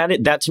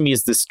 that to me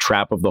is this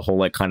trap of the whole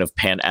like kind of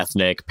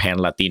pan-ethnic,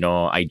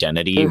 pan-Latino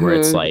identity where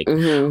it's like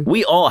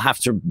we all have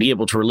to be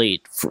able to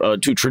relate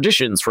to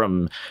traditions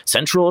from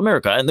Central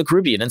America and the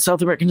Caribbean and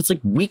South America. And it's like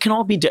we can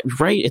all be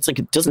right. It's like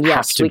it doesn't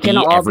have to be everything. Yes,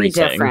 we can all be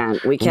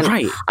different. We can.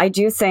 Right. I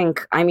do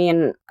think. I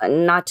mean,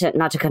 not to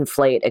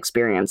conflate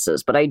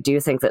experiences, but I do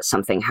think that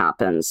something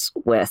happens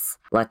with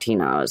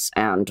Latinos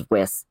and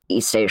with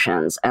East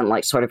Asians and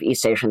like sort of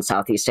East Asian,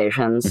 Southeast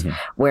Asians,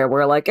 where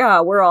we're like, yeah,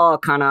 we're all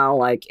kind of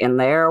like in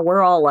there.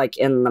 We're all like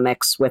in the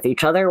mix with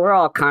each other. We're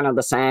all kind of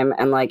the same.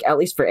 And like, at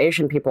least for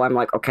Asian people, I'm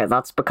like, okay,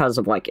 that's because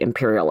of like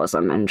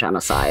imperialism and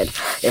genocide.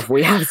 If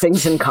we have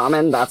things in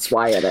common, that's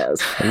why it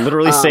is.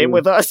 Literally same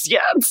with us. Yeah.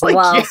 It's like,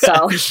 well,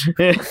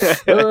 yeah.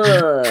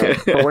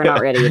 But we're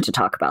not ready to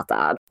talk about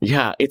that.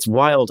 Yeah, it's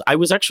wild. I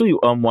was actually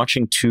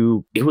watching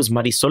it was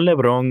Marisol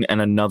Lebrón and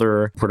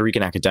another Puerto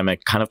Rican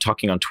academic kind of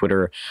talking on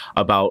Twitter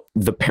about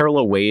the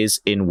parallel ways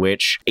in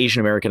which Asian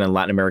American and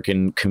Latin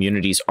American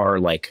communities are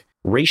like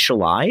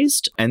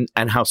racialized and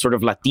how sort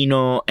of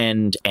Latino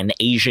and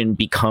Asian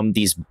become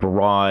these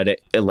broad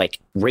like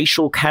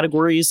racial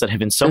categories that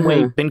have in some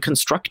way been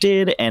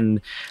constructed, and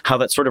how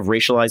that sort of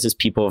racializes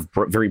people of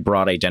very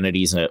broad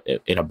identities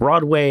in a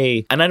broad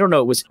way. And I don't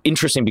know, it was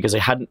interesting because I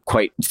hadn't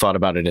quite thought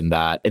about it in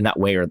that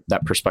way or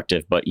that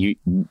perspective, but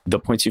the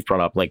points you've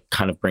brought up like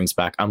kind of brings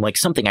back, I'm like,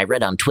 something I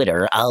read on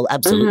Twitter, I'll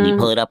absolutely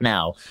pull it up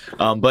now.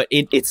 But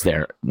it's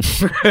there.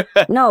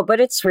 No, but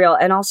it's real.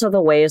 And also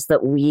the ways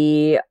that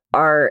we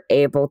are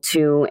able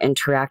to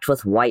interact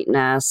with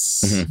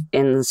whiteness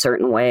in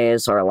certain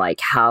ways, or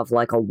like have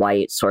like a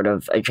white sort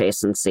of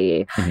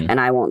adjacency. And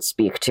I won't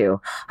speak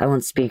to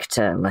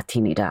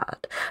Latinidad,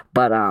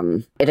 but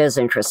it is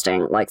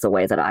interesting, like the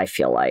way that I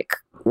feel like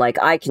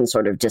I can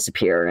sort of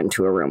disappear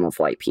into a room of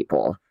white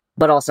people,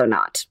 but also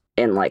not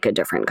in like a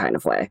different kind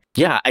of way.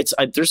 Yeah,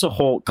 there's a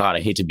whole, God,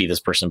 I hate to be this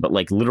person, but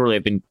like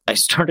literally I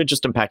started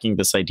just unpacking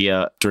this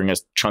idea during a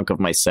chunk of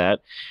my set,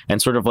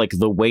 and sort of like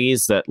the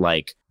ways that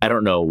like, I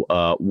don't know,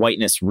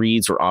 whiteness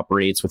reads or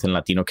operates within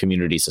Latino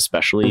communities,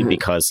 especially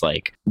because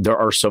like there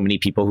are so many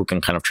people who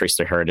can kind of trace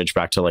their heritage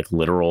back to like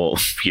literal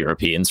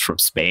Europeans from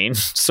Spain.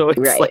 So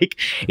it's like,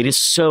 it is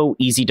so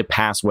easy to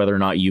pass whether or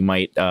not you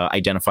might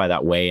identify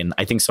that way. And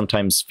I think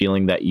sometimes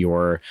feeling that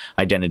your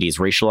identity is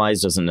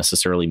racialized doesn't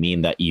necessarily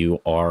mean that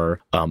you are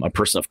a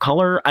person of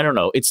color. I don't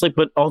know. It's like,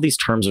 but all these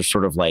terms are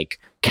sort of like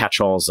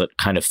catch-alls that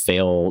kind of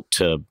fail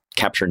to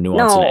capture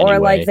nuance in any way.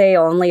 Like they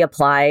only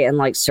apply in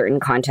like certain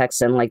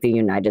contexts in like the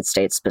United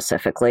States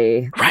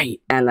specifically. Right.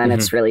 And then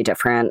it's really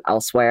different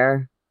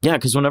elsewhere. Yeah,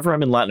 because whenever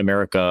I'm in Latin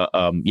America,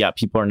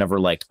 people are never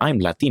like, I'm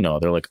Latino.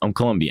 They're like, I'm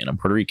Colombian, I'm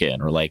Puerto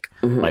Rican, or like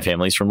my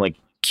family's from like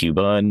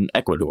Cuba and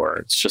Ecuador.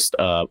 It's just,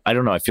 I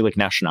don't know. I feel like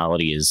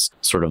nationality is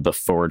sort of the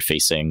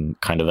forward-facing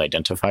kind of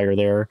identifier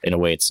there. In a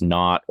way it's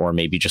not, or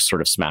maybe just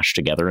sort of smashed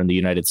together in the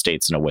United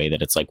States in a way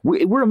that it's like,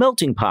 we're a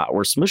melting pot.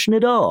 We're smushing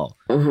it all.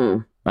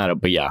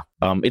 But yeah,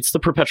 it's the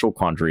perpetual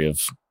quandary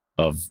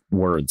of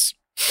words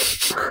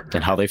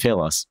and how they fail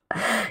us.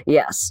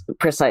 Yes,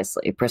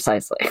 precisely.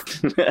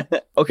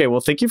 Okay, well,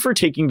 thank you for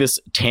taking this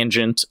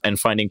tangent and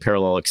finding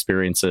parallel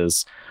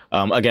experiences.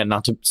 Again,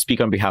 not to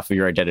speak on behalf of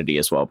your identity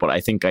as well, but I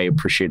think I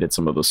appreciated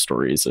some of those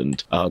stories,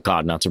 and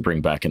God, not to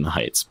bring back In the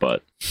Heights,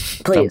 but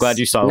please. I'm glad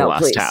you saw the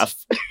last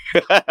half.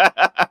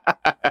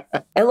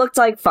 It looked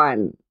like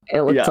fun.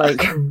 It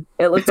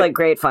looked like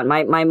great fun.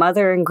 My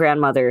mother and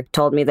grandmother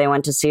told me they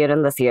went to see it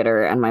in the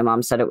theater, and my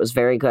mom said it was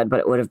very good, but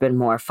it would have been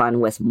more fun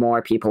with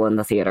more people in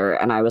the theater.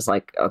 And I was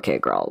like, okay,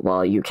 girl,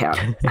 well, you can't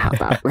have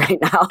that right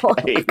now.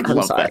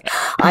 I'm sorry.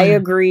 I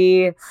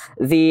agree.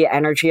 The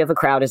energy of a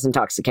crowd is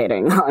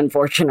intoxicating.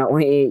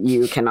 Unfortunately,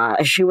 you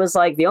cannot. She was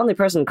like, the only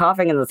person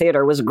coughing in the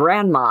theater was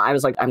grandma. I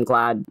was like, I'm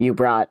glad you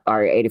brought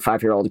our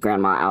 85-year-old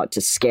grandma out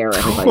to scare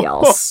everybody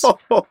else.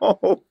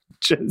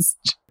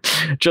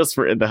 Just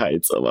for In the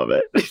Heights. I love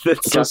it.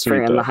 That's just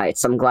for In the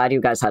Heights. I'm glad you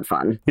guys had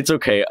fun. It's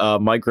okay.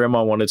 My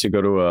grandma wanted to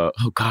go to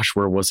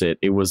where was it?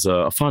 It was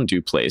a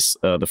fondue place.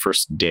 The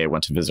first day I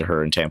went to visit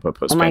her in Tampa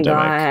post-pandemic. Oh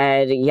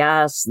my God.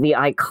 Yes. The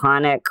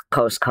iconic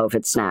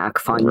post-COVID snack,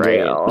 fondue.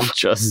 Right.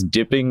 Just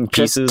dipping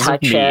pieces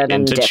of meat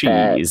into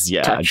cheese.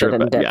 Yeah. Touch it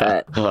and dip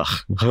it.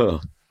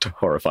 Ugh.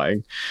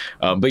 Horrifying.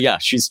 But yeah,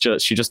 she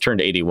just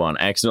turned 81.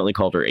 I accidentally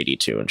called her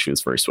 82, and she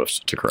was very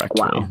swift to correct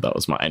me. That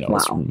was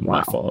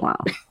my fault. Wow.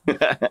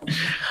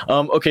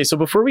 Okay, so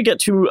before we get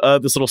to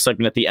this little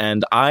segment at the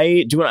end,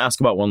 I do want to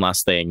ask about one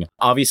last thing.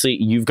 Obviously,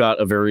 you've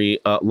got a very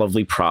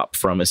lovely prop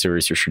from a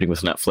series you're shooting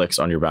with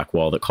Netflix on your back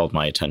wall that called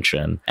my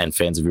attention, and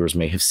fans of yours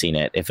may have seen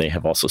it if they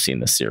have also seen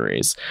this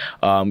series.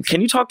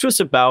 Can you talk to us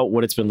about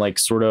what it's been like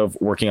sort of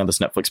working on this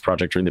Netflix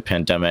project during the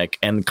pandemic,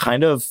 and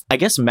kind of, I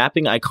guess,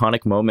 mapping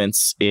iconic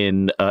moments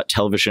in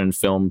television and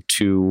film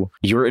to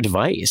your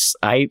advice?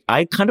 I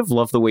kind of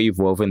love the way you've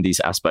woven these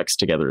aspects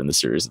together in the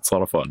series. It's a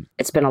lot of fun.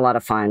 It's been a lot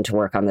of fun to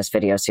work on this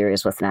video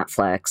series with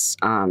Netflix.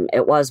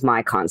 It was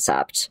my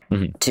concept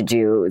to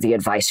do the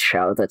advice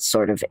show that's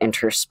sort of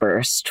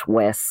interspersed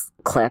with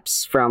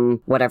clips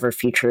from whatever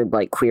featured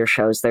like queer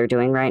shows they're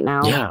doing right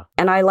now. Yeah.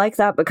 And I like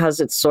that because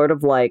it's sort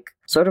of like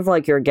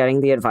you're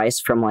getting the advice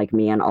from like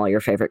me and all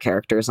your favorite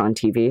characters on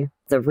TV.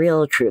 The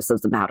real truth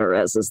of the matter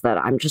is that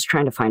I'm just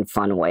trying to find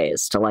fun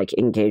ways to like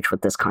engage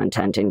with this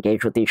content,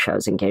 engage with these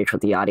shows, engage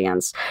with the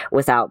audience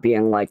without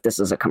being like, this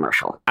is a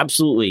commercial.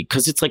 Absolutely.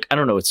 Because it's like, I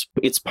don't know,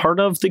 it's part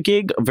of the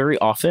gig very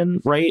often,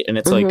 right? And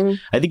it's like,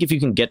 I think if you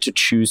can get to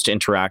choose to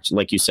interact,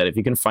 like you said, if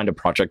you can find a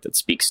project that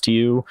speaks to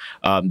you,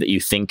 that you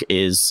think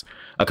is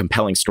a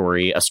compelling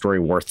story, a story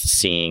worth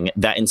seeing,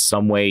 that in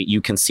some way you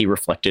can see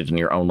reflected in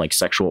your own like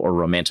sexual or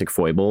romantic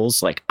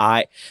foibles. Like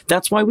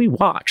that's why we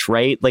watch,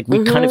 right? Like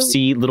we kind of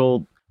see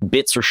little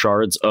bits or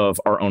shards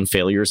of our own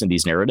failures in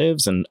these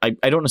narratives. And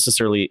I don't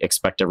necessarily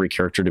expect every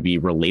character to be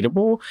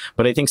relatable,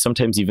 but I think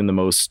sometimes even the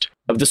most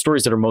of the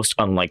stories that are most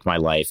unlike my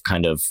life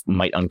kind of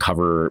might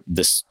uncover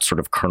this sort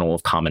of kernel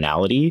of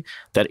commonality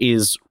that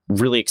is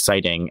really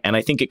exciting. And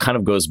I think it kind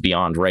of goes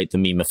beyond, right, the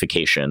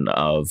memification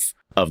of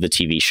the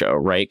TV show,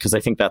 right? Because I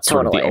think that's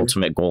sort of the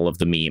ultimate goal of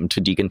the meme, to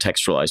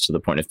decontextualize to the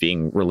point of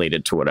being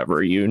related to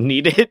whatever you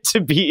need it to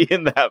be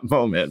in that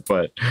moment.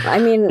 But I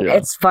mean,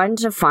 it's fun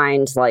to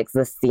find like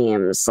the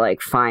themes,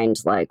 like find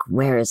like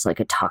where is like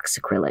a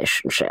toxic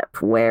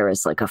relationship? Where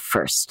is like a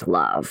first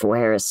love?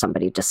 Where is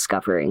somebody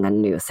discovering a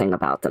new thing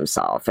about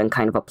themselves, and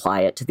kind of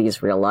apply it to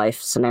these real life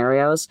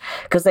scenarios?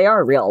 Because they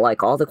are real.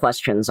 Like all the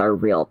questions are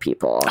real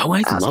people. Oh,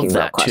 I love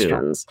that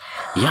questions.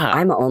 Too. Yeah.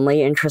 I'm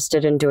only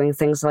interested in doing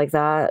things like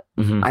that.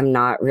 I'm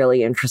not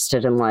really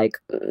interested in like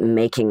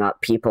making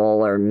up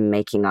people or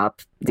making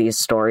up these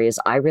stories.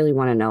 I really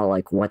want to know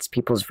like what's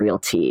people's real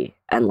tea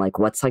and like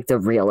what's like the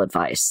real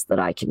advice that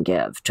I can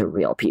give to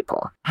real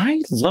people.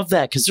 I love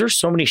that, because there's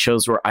so many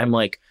shows where I'm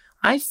like,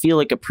 I feel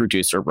like a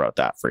producer wrote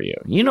that for you.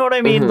 You know what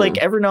I mean? Like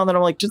every now and then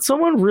I'm like, did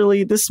someone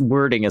really, this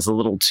wording is a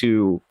little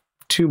too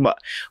much.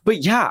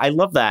 But yeah, I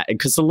love that,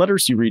 because the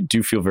letters you read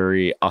do feel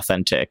very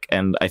authentic,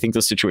 and I think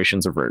those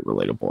situations are very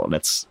relatable, and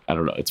it's, I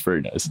don't know, it's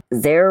very nice.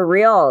 They're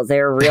real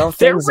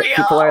things that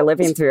people are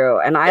living through.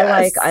 And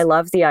I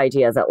love the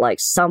idea that like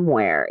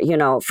somewhere, you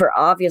know, for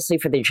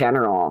the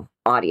general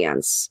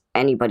audience,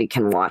 anybody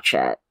can watch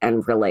it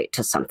and relate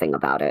to something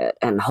about it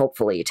and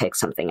hopefully take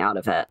something out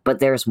of it. But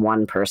there's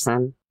one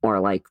person or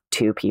like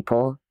two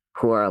people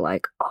who are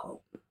like,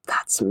 oh,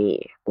 that's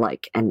me.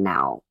 Like, and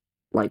now,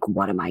 like,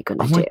 what am I going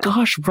to do? Oh my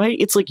gosh, right?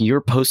 It's like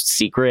your post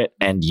secret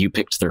and you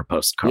picked their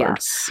postcard.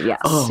 Yes.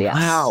 Oh, yes.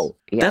 Wow.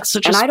 Yes. That's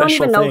such a special thing. And I don't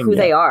even know who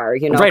they are,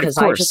 you know, because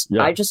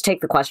I just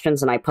take the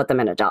questions and I put them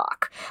in a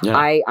doc. Yeah.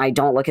 I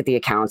don't look at the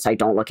accounts. I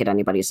don't look at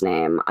anybody's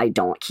name. I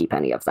don't keep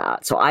any of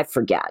that. So I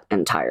forget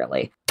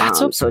entirely.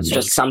 So it's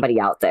just somebody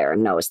out there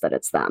knows that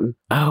it's them.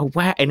 Oh,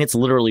 wow. And it's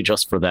literally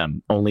just for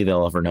them. Only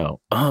they'll ever know.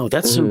 Oh,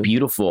 that's so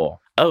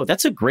beautiful. Oh,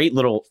 that's a great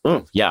little,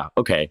 yeah,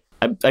 okay.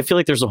 I feel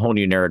like there's a whole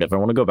new narrative. I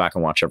want to go back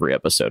and watch every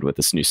episode with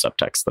this new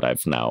subtext that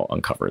I've now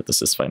uncovered. This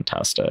is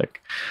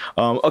fantastic.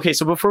 Okay,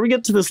 so before we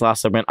get to this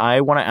last segment, I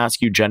want to ask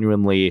you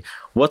genuinely,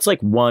 what's like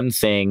one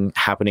thing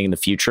happening in the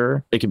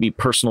future? It could be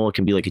personal, it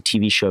can be like a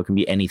TV show, it can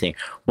be anything.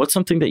 What's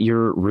something that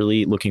you're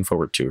really looking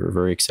forward to or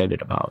very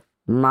excited about?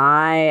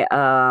 My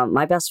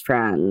best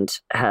friend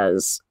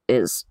is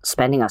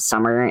spending a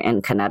summer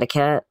in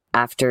Connecticut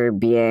after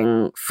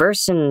being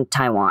first in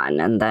Taiwan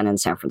and then in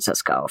San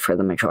Francisco for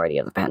the majority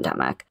of the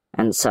pandemic.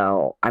 And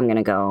so I'm going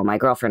to go, my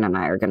girlfriend and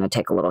I are going to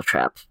take a little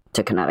trip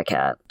to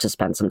Connecticut to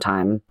spend some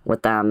time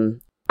with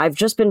them. I've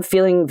just been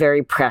feeling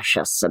very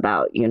precious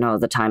about, you know,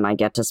 the time I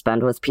get to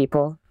spend with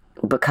people,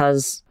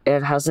 because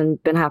it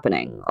hasn't been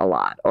happening a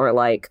lot. Or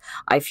like,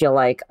 I feel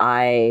like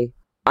I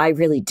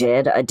really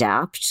did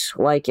adapt,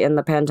 like in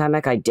the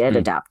pandemic. I did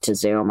adapt to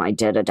Zoom. I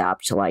did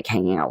adapt to like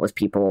hanging out with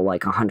people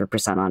like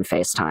 100% on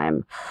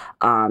FaceTime,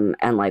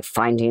 and like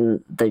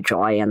finding the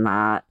joy in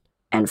that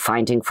and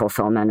finding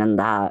fulfillment in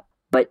that.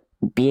 But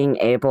being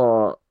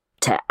able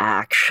to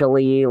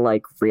actually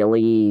like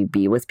really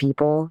be with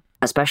people,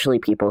 especially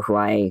people who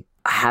I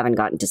haven't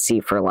gotten to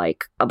see for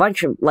like a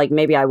bunch of, like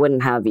maybe I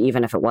wouldn't have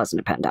even if it wasn't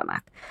a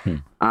pandemic,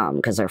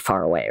 because they're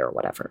far away or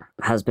whatever,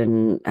 has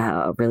been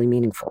really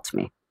meaningful to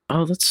me.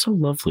 Oh, that's so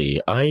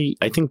lovely. I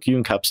think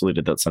you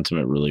encapsulated that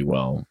sentiment really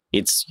well.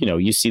 It's, you know,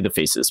 you see the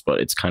faces,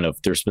 but it's kind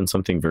of, there's been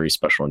something very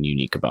special and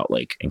unique about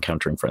like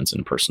encountering friends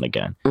in person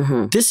again.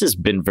 This has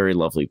been very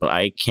lovely, but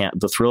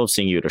the thrill of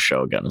seeing you at a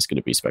show again is going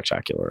to be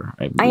spectacular.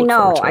 I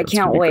know. I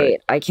can't wait.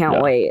 I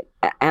can't wait.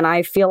 And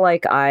I feel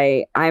like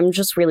I'm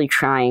just really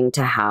trying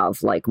to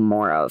have like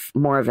more of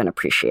an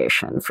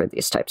appreciation for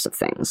these types of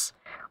things.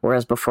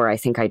 Whereas before, I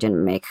think I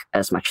didn't make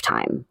as much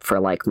time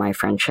for like my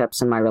friendships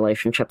and my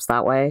relationships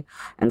that way.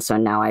 And so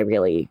now I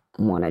really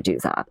want to do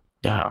that.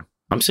 Yeah.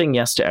 I'm saying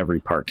yes to every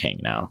parking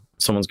now.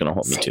 Someone's going to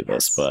hold me to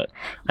this, but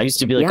I used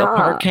to be like a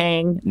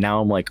parking. Now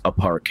I'm like a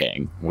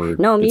parking.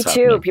 No, me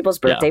too. Happening. People's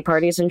birthday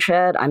parties and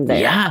shit. I'm there.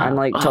 Yeah. I'm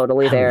like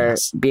totally there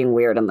being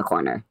weird in the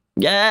corner.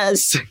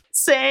 Yes.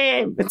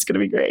 Same. It's going to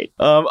be great.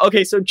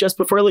 Okay, so just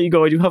before I let you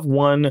go, I do have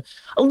a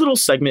little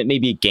segment,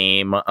 maybe a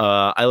game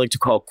I like to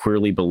call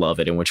Queerly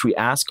Beloved, in which we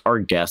ask our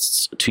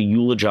guests to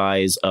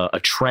eulogize a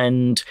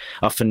trend,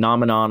 a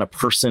phenomenon, a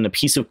person, a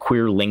piece of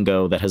queer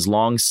lingo that has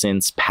long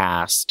since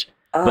passed,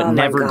 but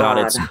never got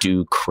its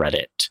due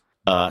credit.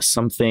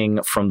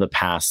 Something from the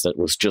past that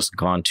was just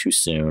gone too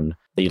soon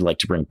that you'd like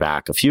to bring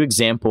back. A few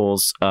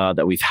examples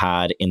that we've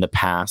had in the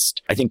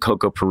past. I think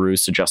Coco Peru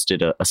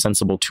suggested a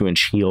sensible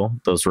 2-inch heel.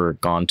 Those were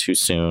gone too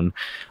soon.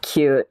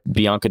 Cute.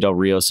 Bianca Del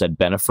Rio said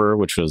Benifer,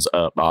 which was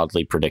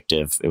oddly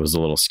predictive. It was a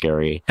little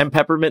scary. And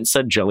Peppermint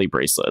said jelly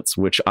bracelets,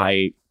 which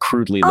I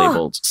crudely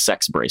labeled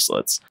sex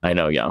bracelets. I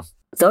know, yeah.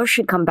 Those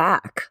should come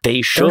back.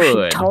 They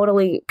should.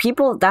 Totally.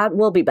 People, that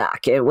will be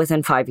back.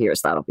 Within 5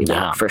 years, that'll be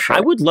back for sure.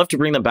 I would love to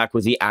bring them back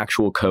with the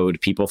actual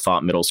code people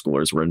thought middle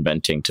schoolers were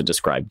inventing to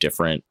describe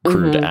different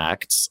crude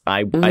acts.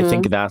 I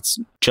think that's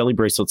jelly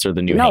bracelets are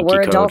the new hanky code.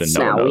 We're adults and no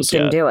now. one knows We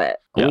can yet. do it.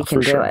 Yeah, we can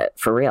do it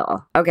for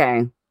real.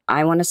 Okay.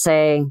 I want to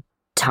say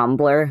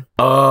Tumblr.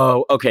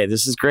 Oh, okay.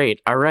 This is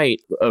great. All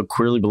right.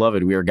 Queerly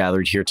Beloved, we are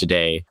gathered here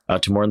today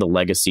to mourn the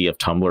legacy of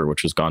Tumblr,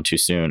 which was gone too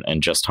soon.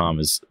 And Just Tom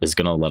is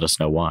going to let us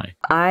know why.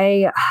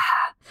 I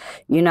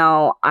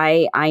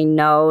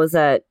know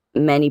that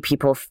many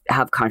people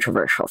have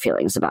controversial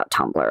feelings about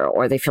Tumblr,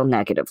 or they feel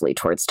negatively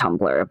towards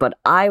Tumblr, but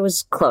I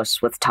was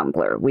close with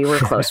Tumblr. We were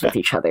close with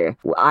each other.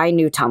 I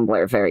knew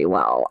Tumblr very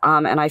well.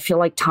 And I feel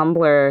like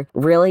Tumblr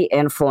really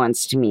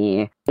influenced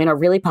me in a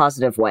really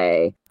positive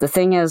way. The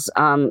thing is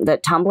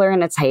that Tumblr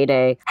in its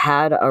heyday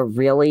had a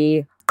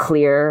really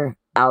clear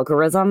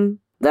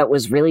algorithm that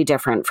was really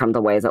different from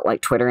the way that like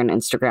Twitter and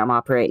Instagram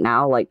operate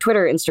now. Like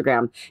Twitter,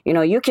 Instagram,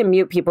 you can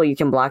mute people, you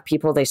can block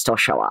people, they still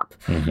show up.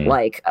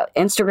 Like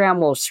Instagram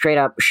will straight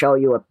up show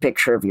you a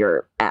picture of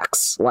your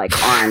ex, like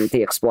on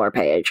the explore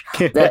page.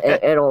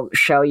 It'll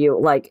show you,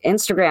 like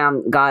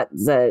Instagram got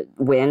the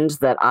wind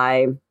that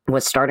I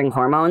was starting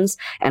hormones,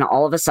 and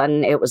all of a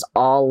sudden it was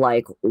all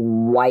like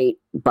white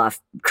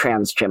buff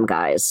trans gym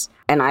guys.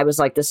 And I was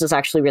like, this is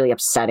actually really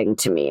upsetting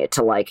to me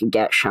to like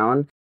get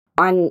shown.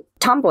 On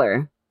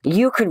Tumblr,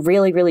 you could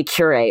really, really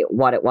curate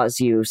what it was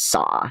you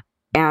saw.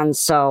 And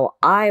so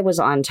I was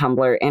on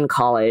Tumblr in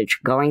college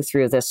going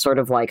through this sort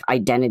of like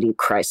identity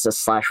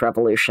crisis /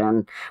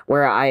 revolution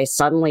where I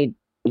suddenly,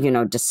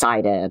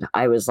 decided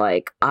I was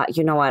like,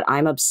 you know what?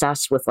 I'm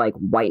obsessed with like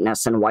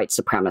whiteness and white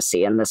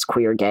supremacy and this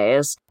queer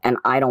gaze, and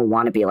I don't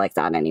want to be like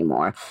that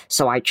anymore.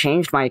 So I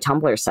changed my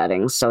Tumblr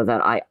settings so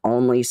that I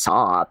only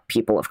saw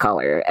people of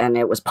color, and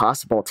it was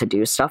possible to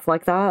do stuff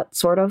like that,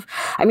 sort of.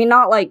 I mean,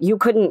 not like you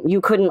couldn't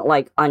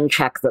like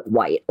uncheck the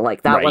white.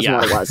 Like that wasn't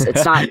what it was.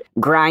 It's not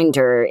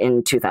Grindr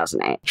in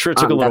 2008. Sure, it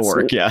took a little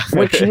work, yeah.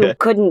 Which you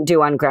couldn't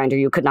do on Grindr.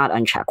 You could not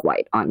uncheck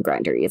white on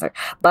Grindr either.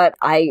 But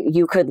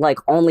you could like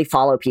only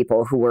follow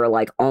people who were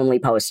like only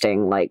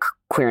posting like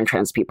queer and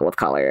trans people of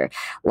color,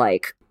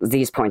 like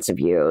these points of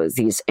view,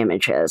 these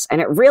images.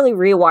 And it really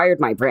rewired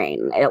my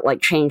brain. It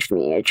like changed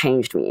me. It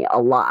changed me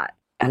a lot.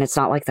 And it's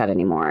not like that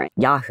anymore.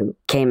 Yahoo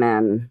came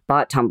in,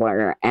 bought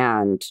Tumblr,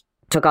 and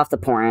took off the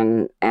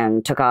porn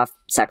and took off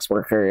sex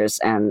workers,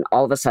 and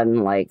all of a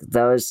sudden, like,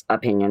 those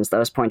opinions,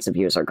 those points of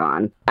views are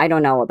gone. I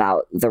don't know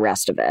about the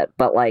rest of it,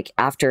 but like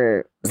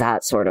after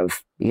that sort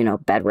of,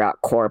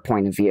 bedrock core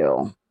point of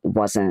view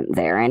wasn't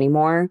there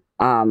anymore,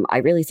 I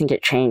really think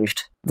it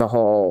changed the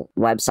whole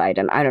website.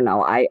 And I don't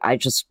know, I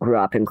just grew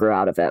up and grew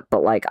out of it,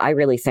 but like I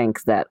really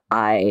think that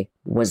I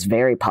was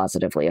very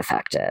positively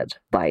affected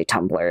by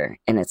Tumblr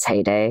in its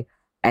heyday.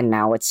 And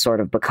now it's sort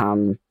of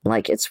become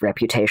like its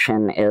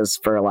reputation is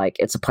for like,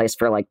 it's a place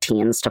for like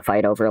teens to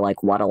fight over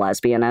like what a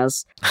lesbian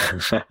is.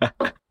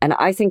 And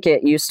I think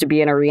it used to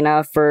be an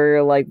arena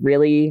for like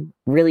really,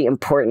 really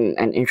important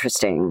and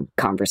interesting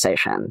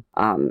conversation.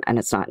 And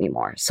it's not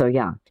anymore. So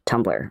yeah,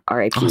 Tumblr,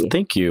 R.I.P. Oh,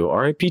 thank you.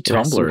 R.I.P.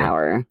 Rest in Tumblr.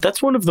 power.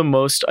 That's one of the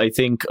most, I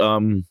think,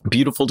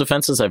 beautiful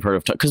defenses I've heard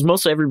of. Because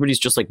most everybody's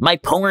just like, my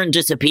porn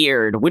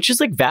disappeared, which is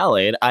like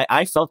valid.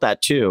 I felt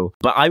that too.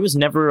 But I was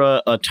never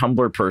a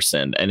Tumblr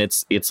person. And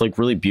it's like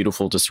really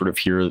beautiful to sort of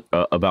hear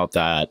about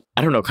that,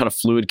 I don't know, kind of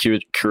fluid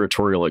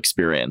curatorial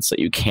experience that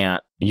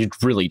you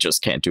really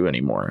just can't do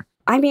anymore.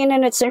 I mean,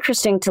 and it's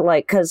interesting to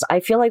like, because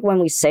I feel like when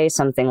we say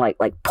something like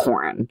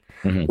porn,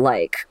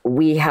 like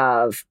we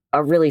have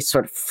a really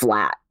sort of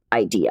flat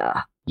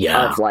idea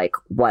of like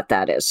what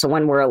that is. So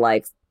when we're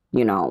like,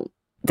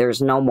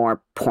 there's no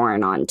more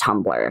porn on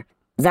Tumblr,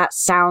 that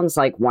sounds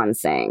like one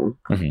thing.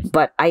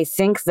 But I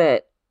think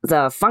that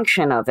the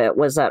function of it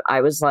was that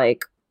I was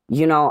like,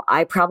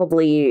 I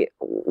probably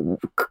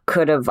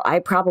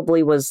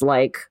was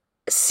like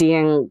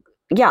seeing,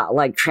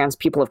 like trans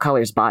people of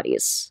color's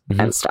bodies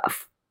and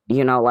stuff.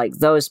 Like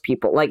those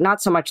people, like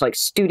not so much like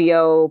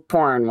studio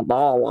porn,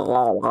 blah, blah,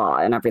 blah, blah,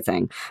 and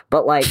everything,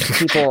 but like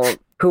people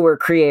who were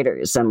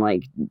creators and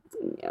like,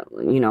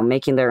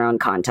 making their own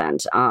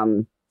content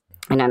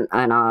in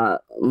a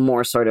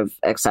more sort of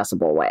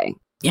accessible way.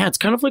 Yeah, it's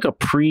kind of like a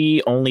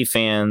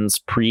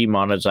pre-OnlyFans,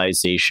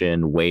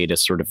 pre-monetization way to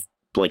sort of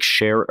like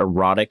share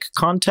erotic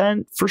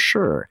content for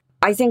sure.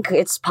 I think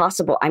it's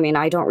possible. I mean,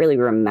 I don't really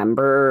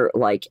remember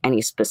like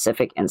any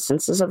specific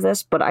instances of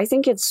this, but I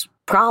think it's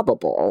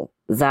probable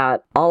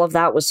that all of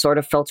that was sort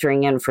of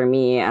filtering in for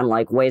me and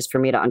like ways for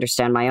me to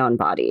understand my own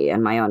body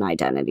and my own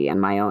identity and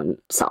my own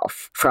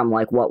self from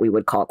like what we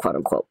would call quote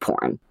unquote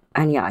porn.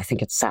 And yeah, I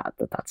think it's sad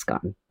that that's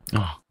gone. Oh,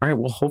 all right.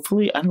 Well,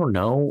 hopefully, I don't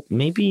know.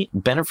 Maybe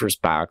Bennifer's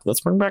back. Let's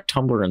bring back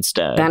Tumblr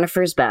instead.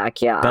 Bennifer's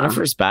back, yeah.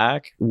 Bennifer's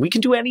back. We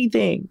can do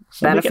anything.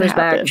 Bennifer's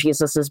back.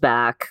 Jesus is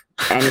back.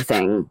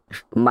 Anything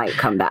might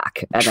come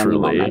back at any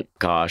moment.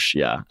 Gosh,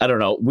 yeah. I don't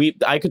know.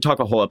 I could talk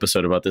a whole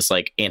episode about this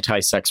like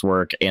anti-sex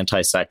work,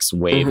 anti-sex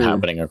wave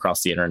happening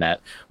across the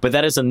internet. But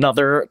that is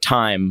another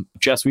time.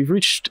 Jess, we've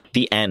reached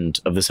the end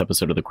of this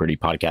episode of the Queerty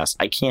Podcast.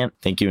 I can't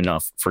thank you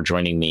enough for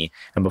joining me.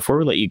 And before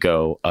we let you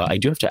go, I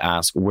do have to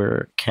ask,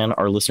 where can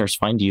our listeners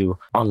find you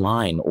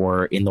online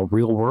or in the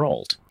real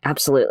world?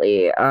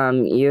 Absolutely.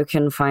 You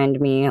can find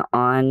me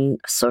on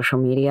social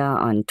media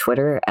on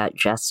Twitter at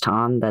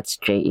JessTom, that's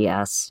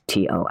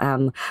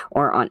JESTOM,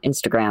 or on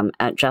Instagram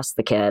at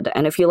JessTheKid.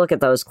 And if you look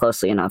at those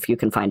closely enough, you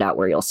can find out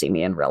where you'll see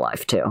me in real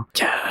life too.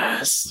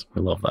 Yes,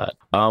 I love that.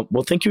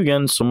 Well, thank you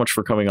again so much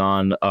for coming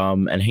on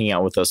and hanging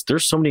out with us.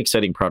 There's so many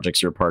exciting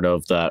projects you're part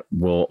of that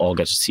we'll all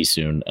get to see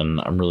soon,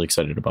 and I'm really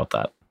excited about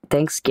that.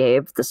 Thanks,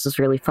 Gabe. This is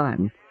really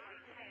fun.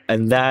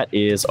 And that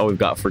is all we've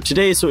got for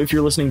today. So if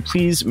you're listening,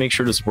 please make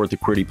sure to support the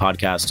Queerty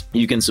Podcast.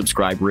 You can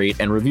subscribe, rate,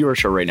 and review our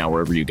show right now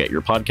wherever you get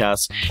your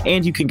podcasts.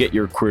 And you can get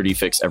your Queerty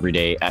fix every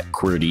day at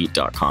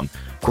Queerty.com.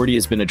 Queerty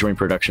has been a joint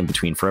production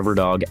between Forever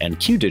Dog and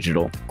Q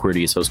Digital.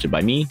 Queerty is hosted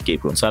by me,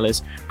 Gabe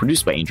Gonzalez,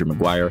 produced by Andrew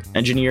McGuire,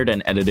 engineered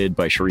and edited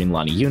by Shireen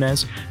Lani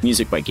Yunez,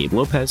 music by Gabe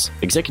Lopez,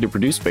 executive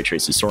produced by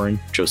Tracy Soren,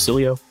 Joe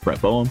Cilio,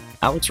 Brett Boehm,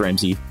 Alex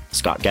Ramsey,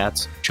 Scott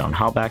Gatz, John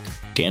Halbach,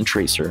 Dan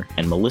Tracer,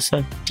 and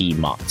Melissa D.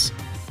 Motz.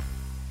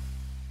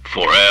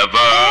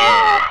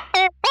 Forever.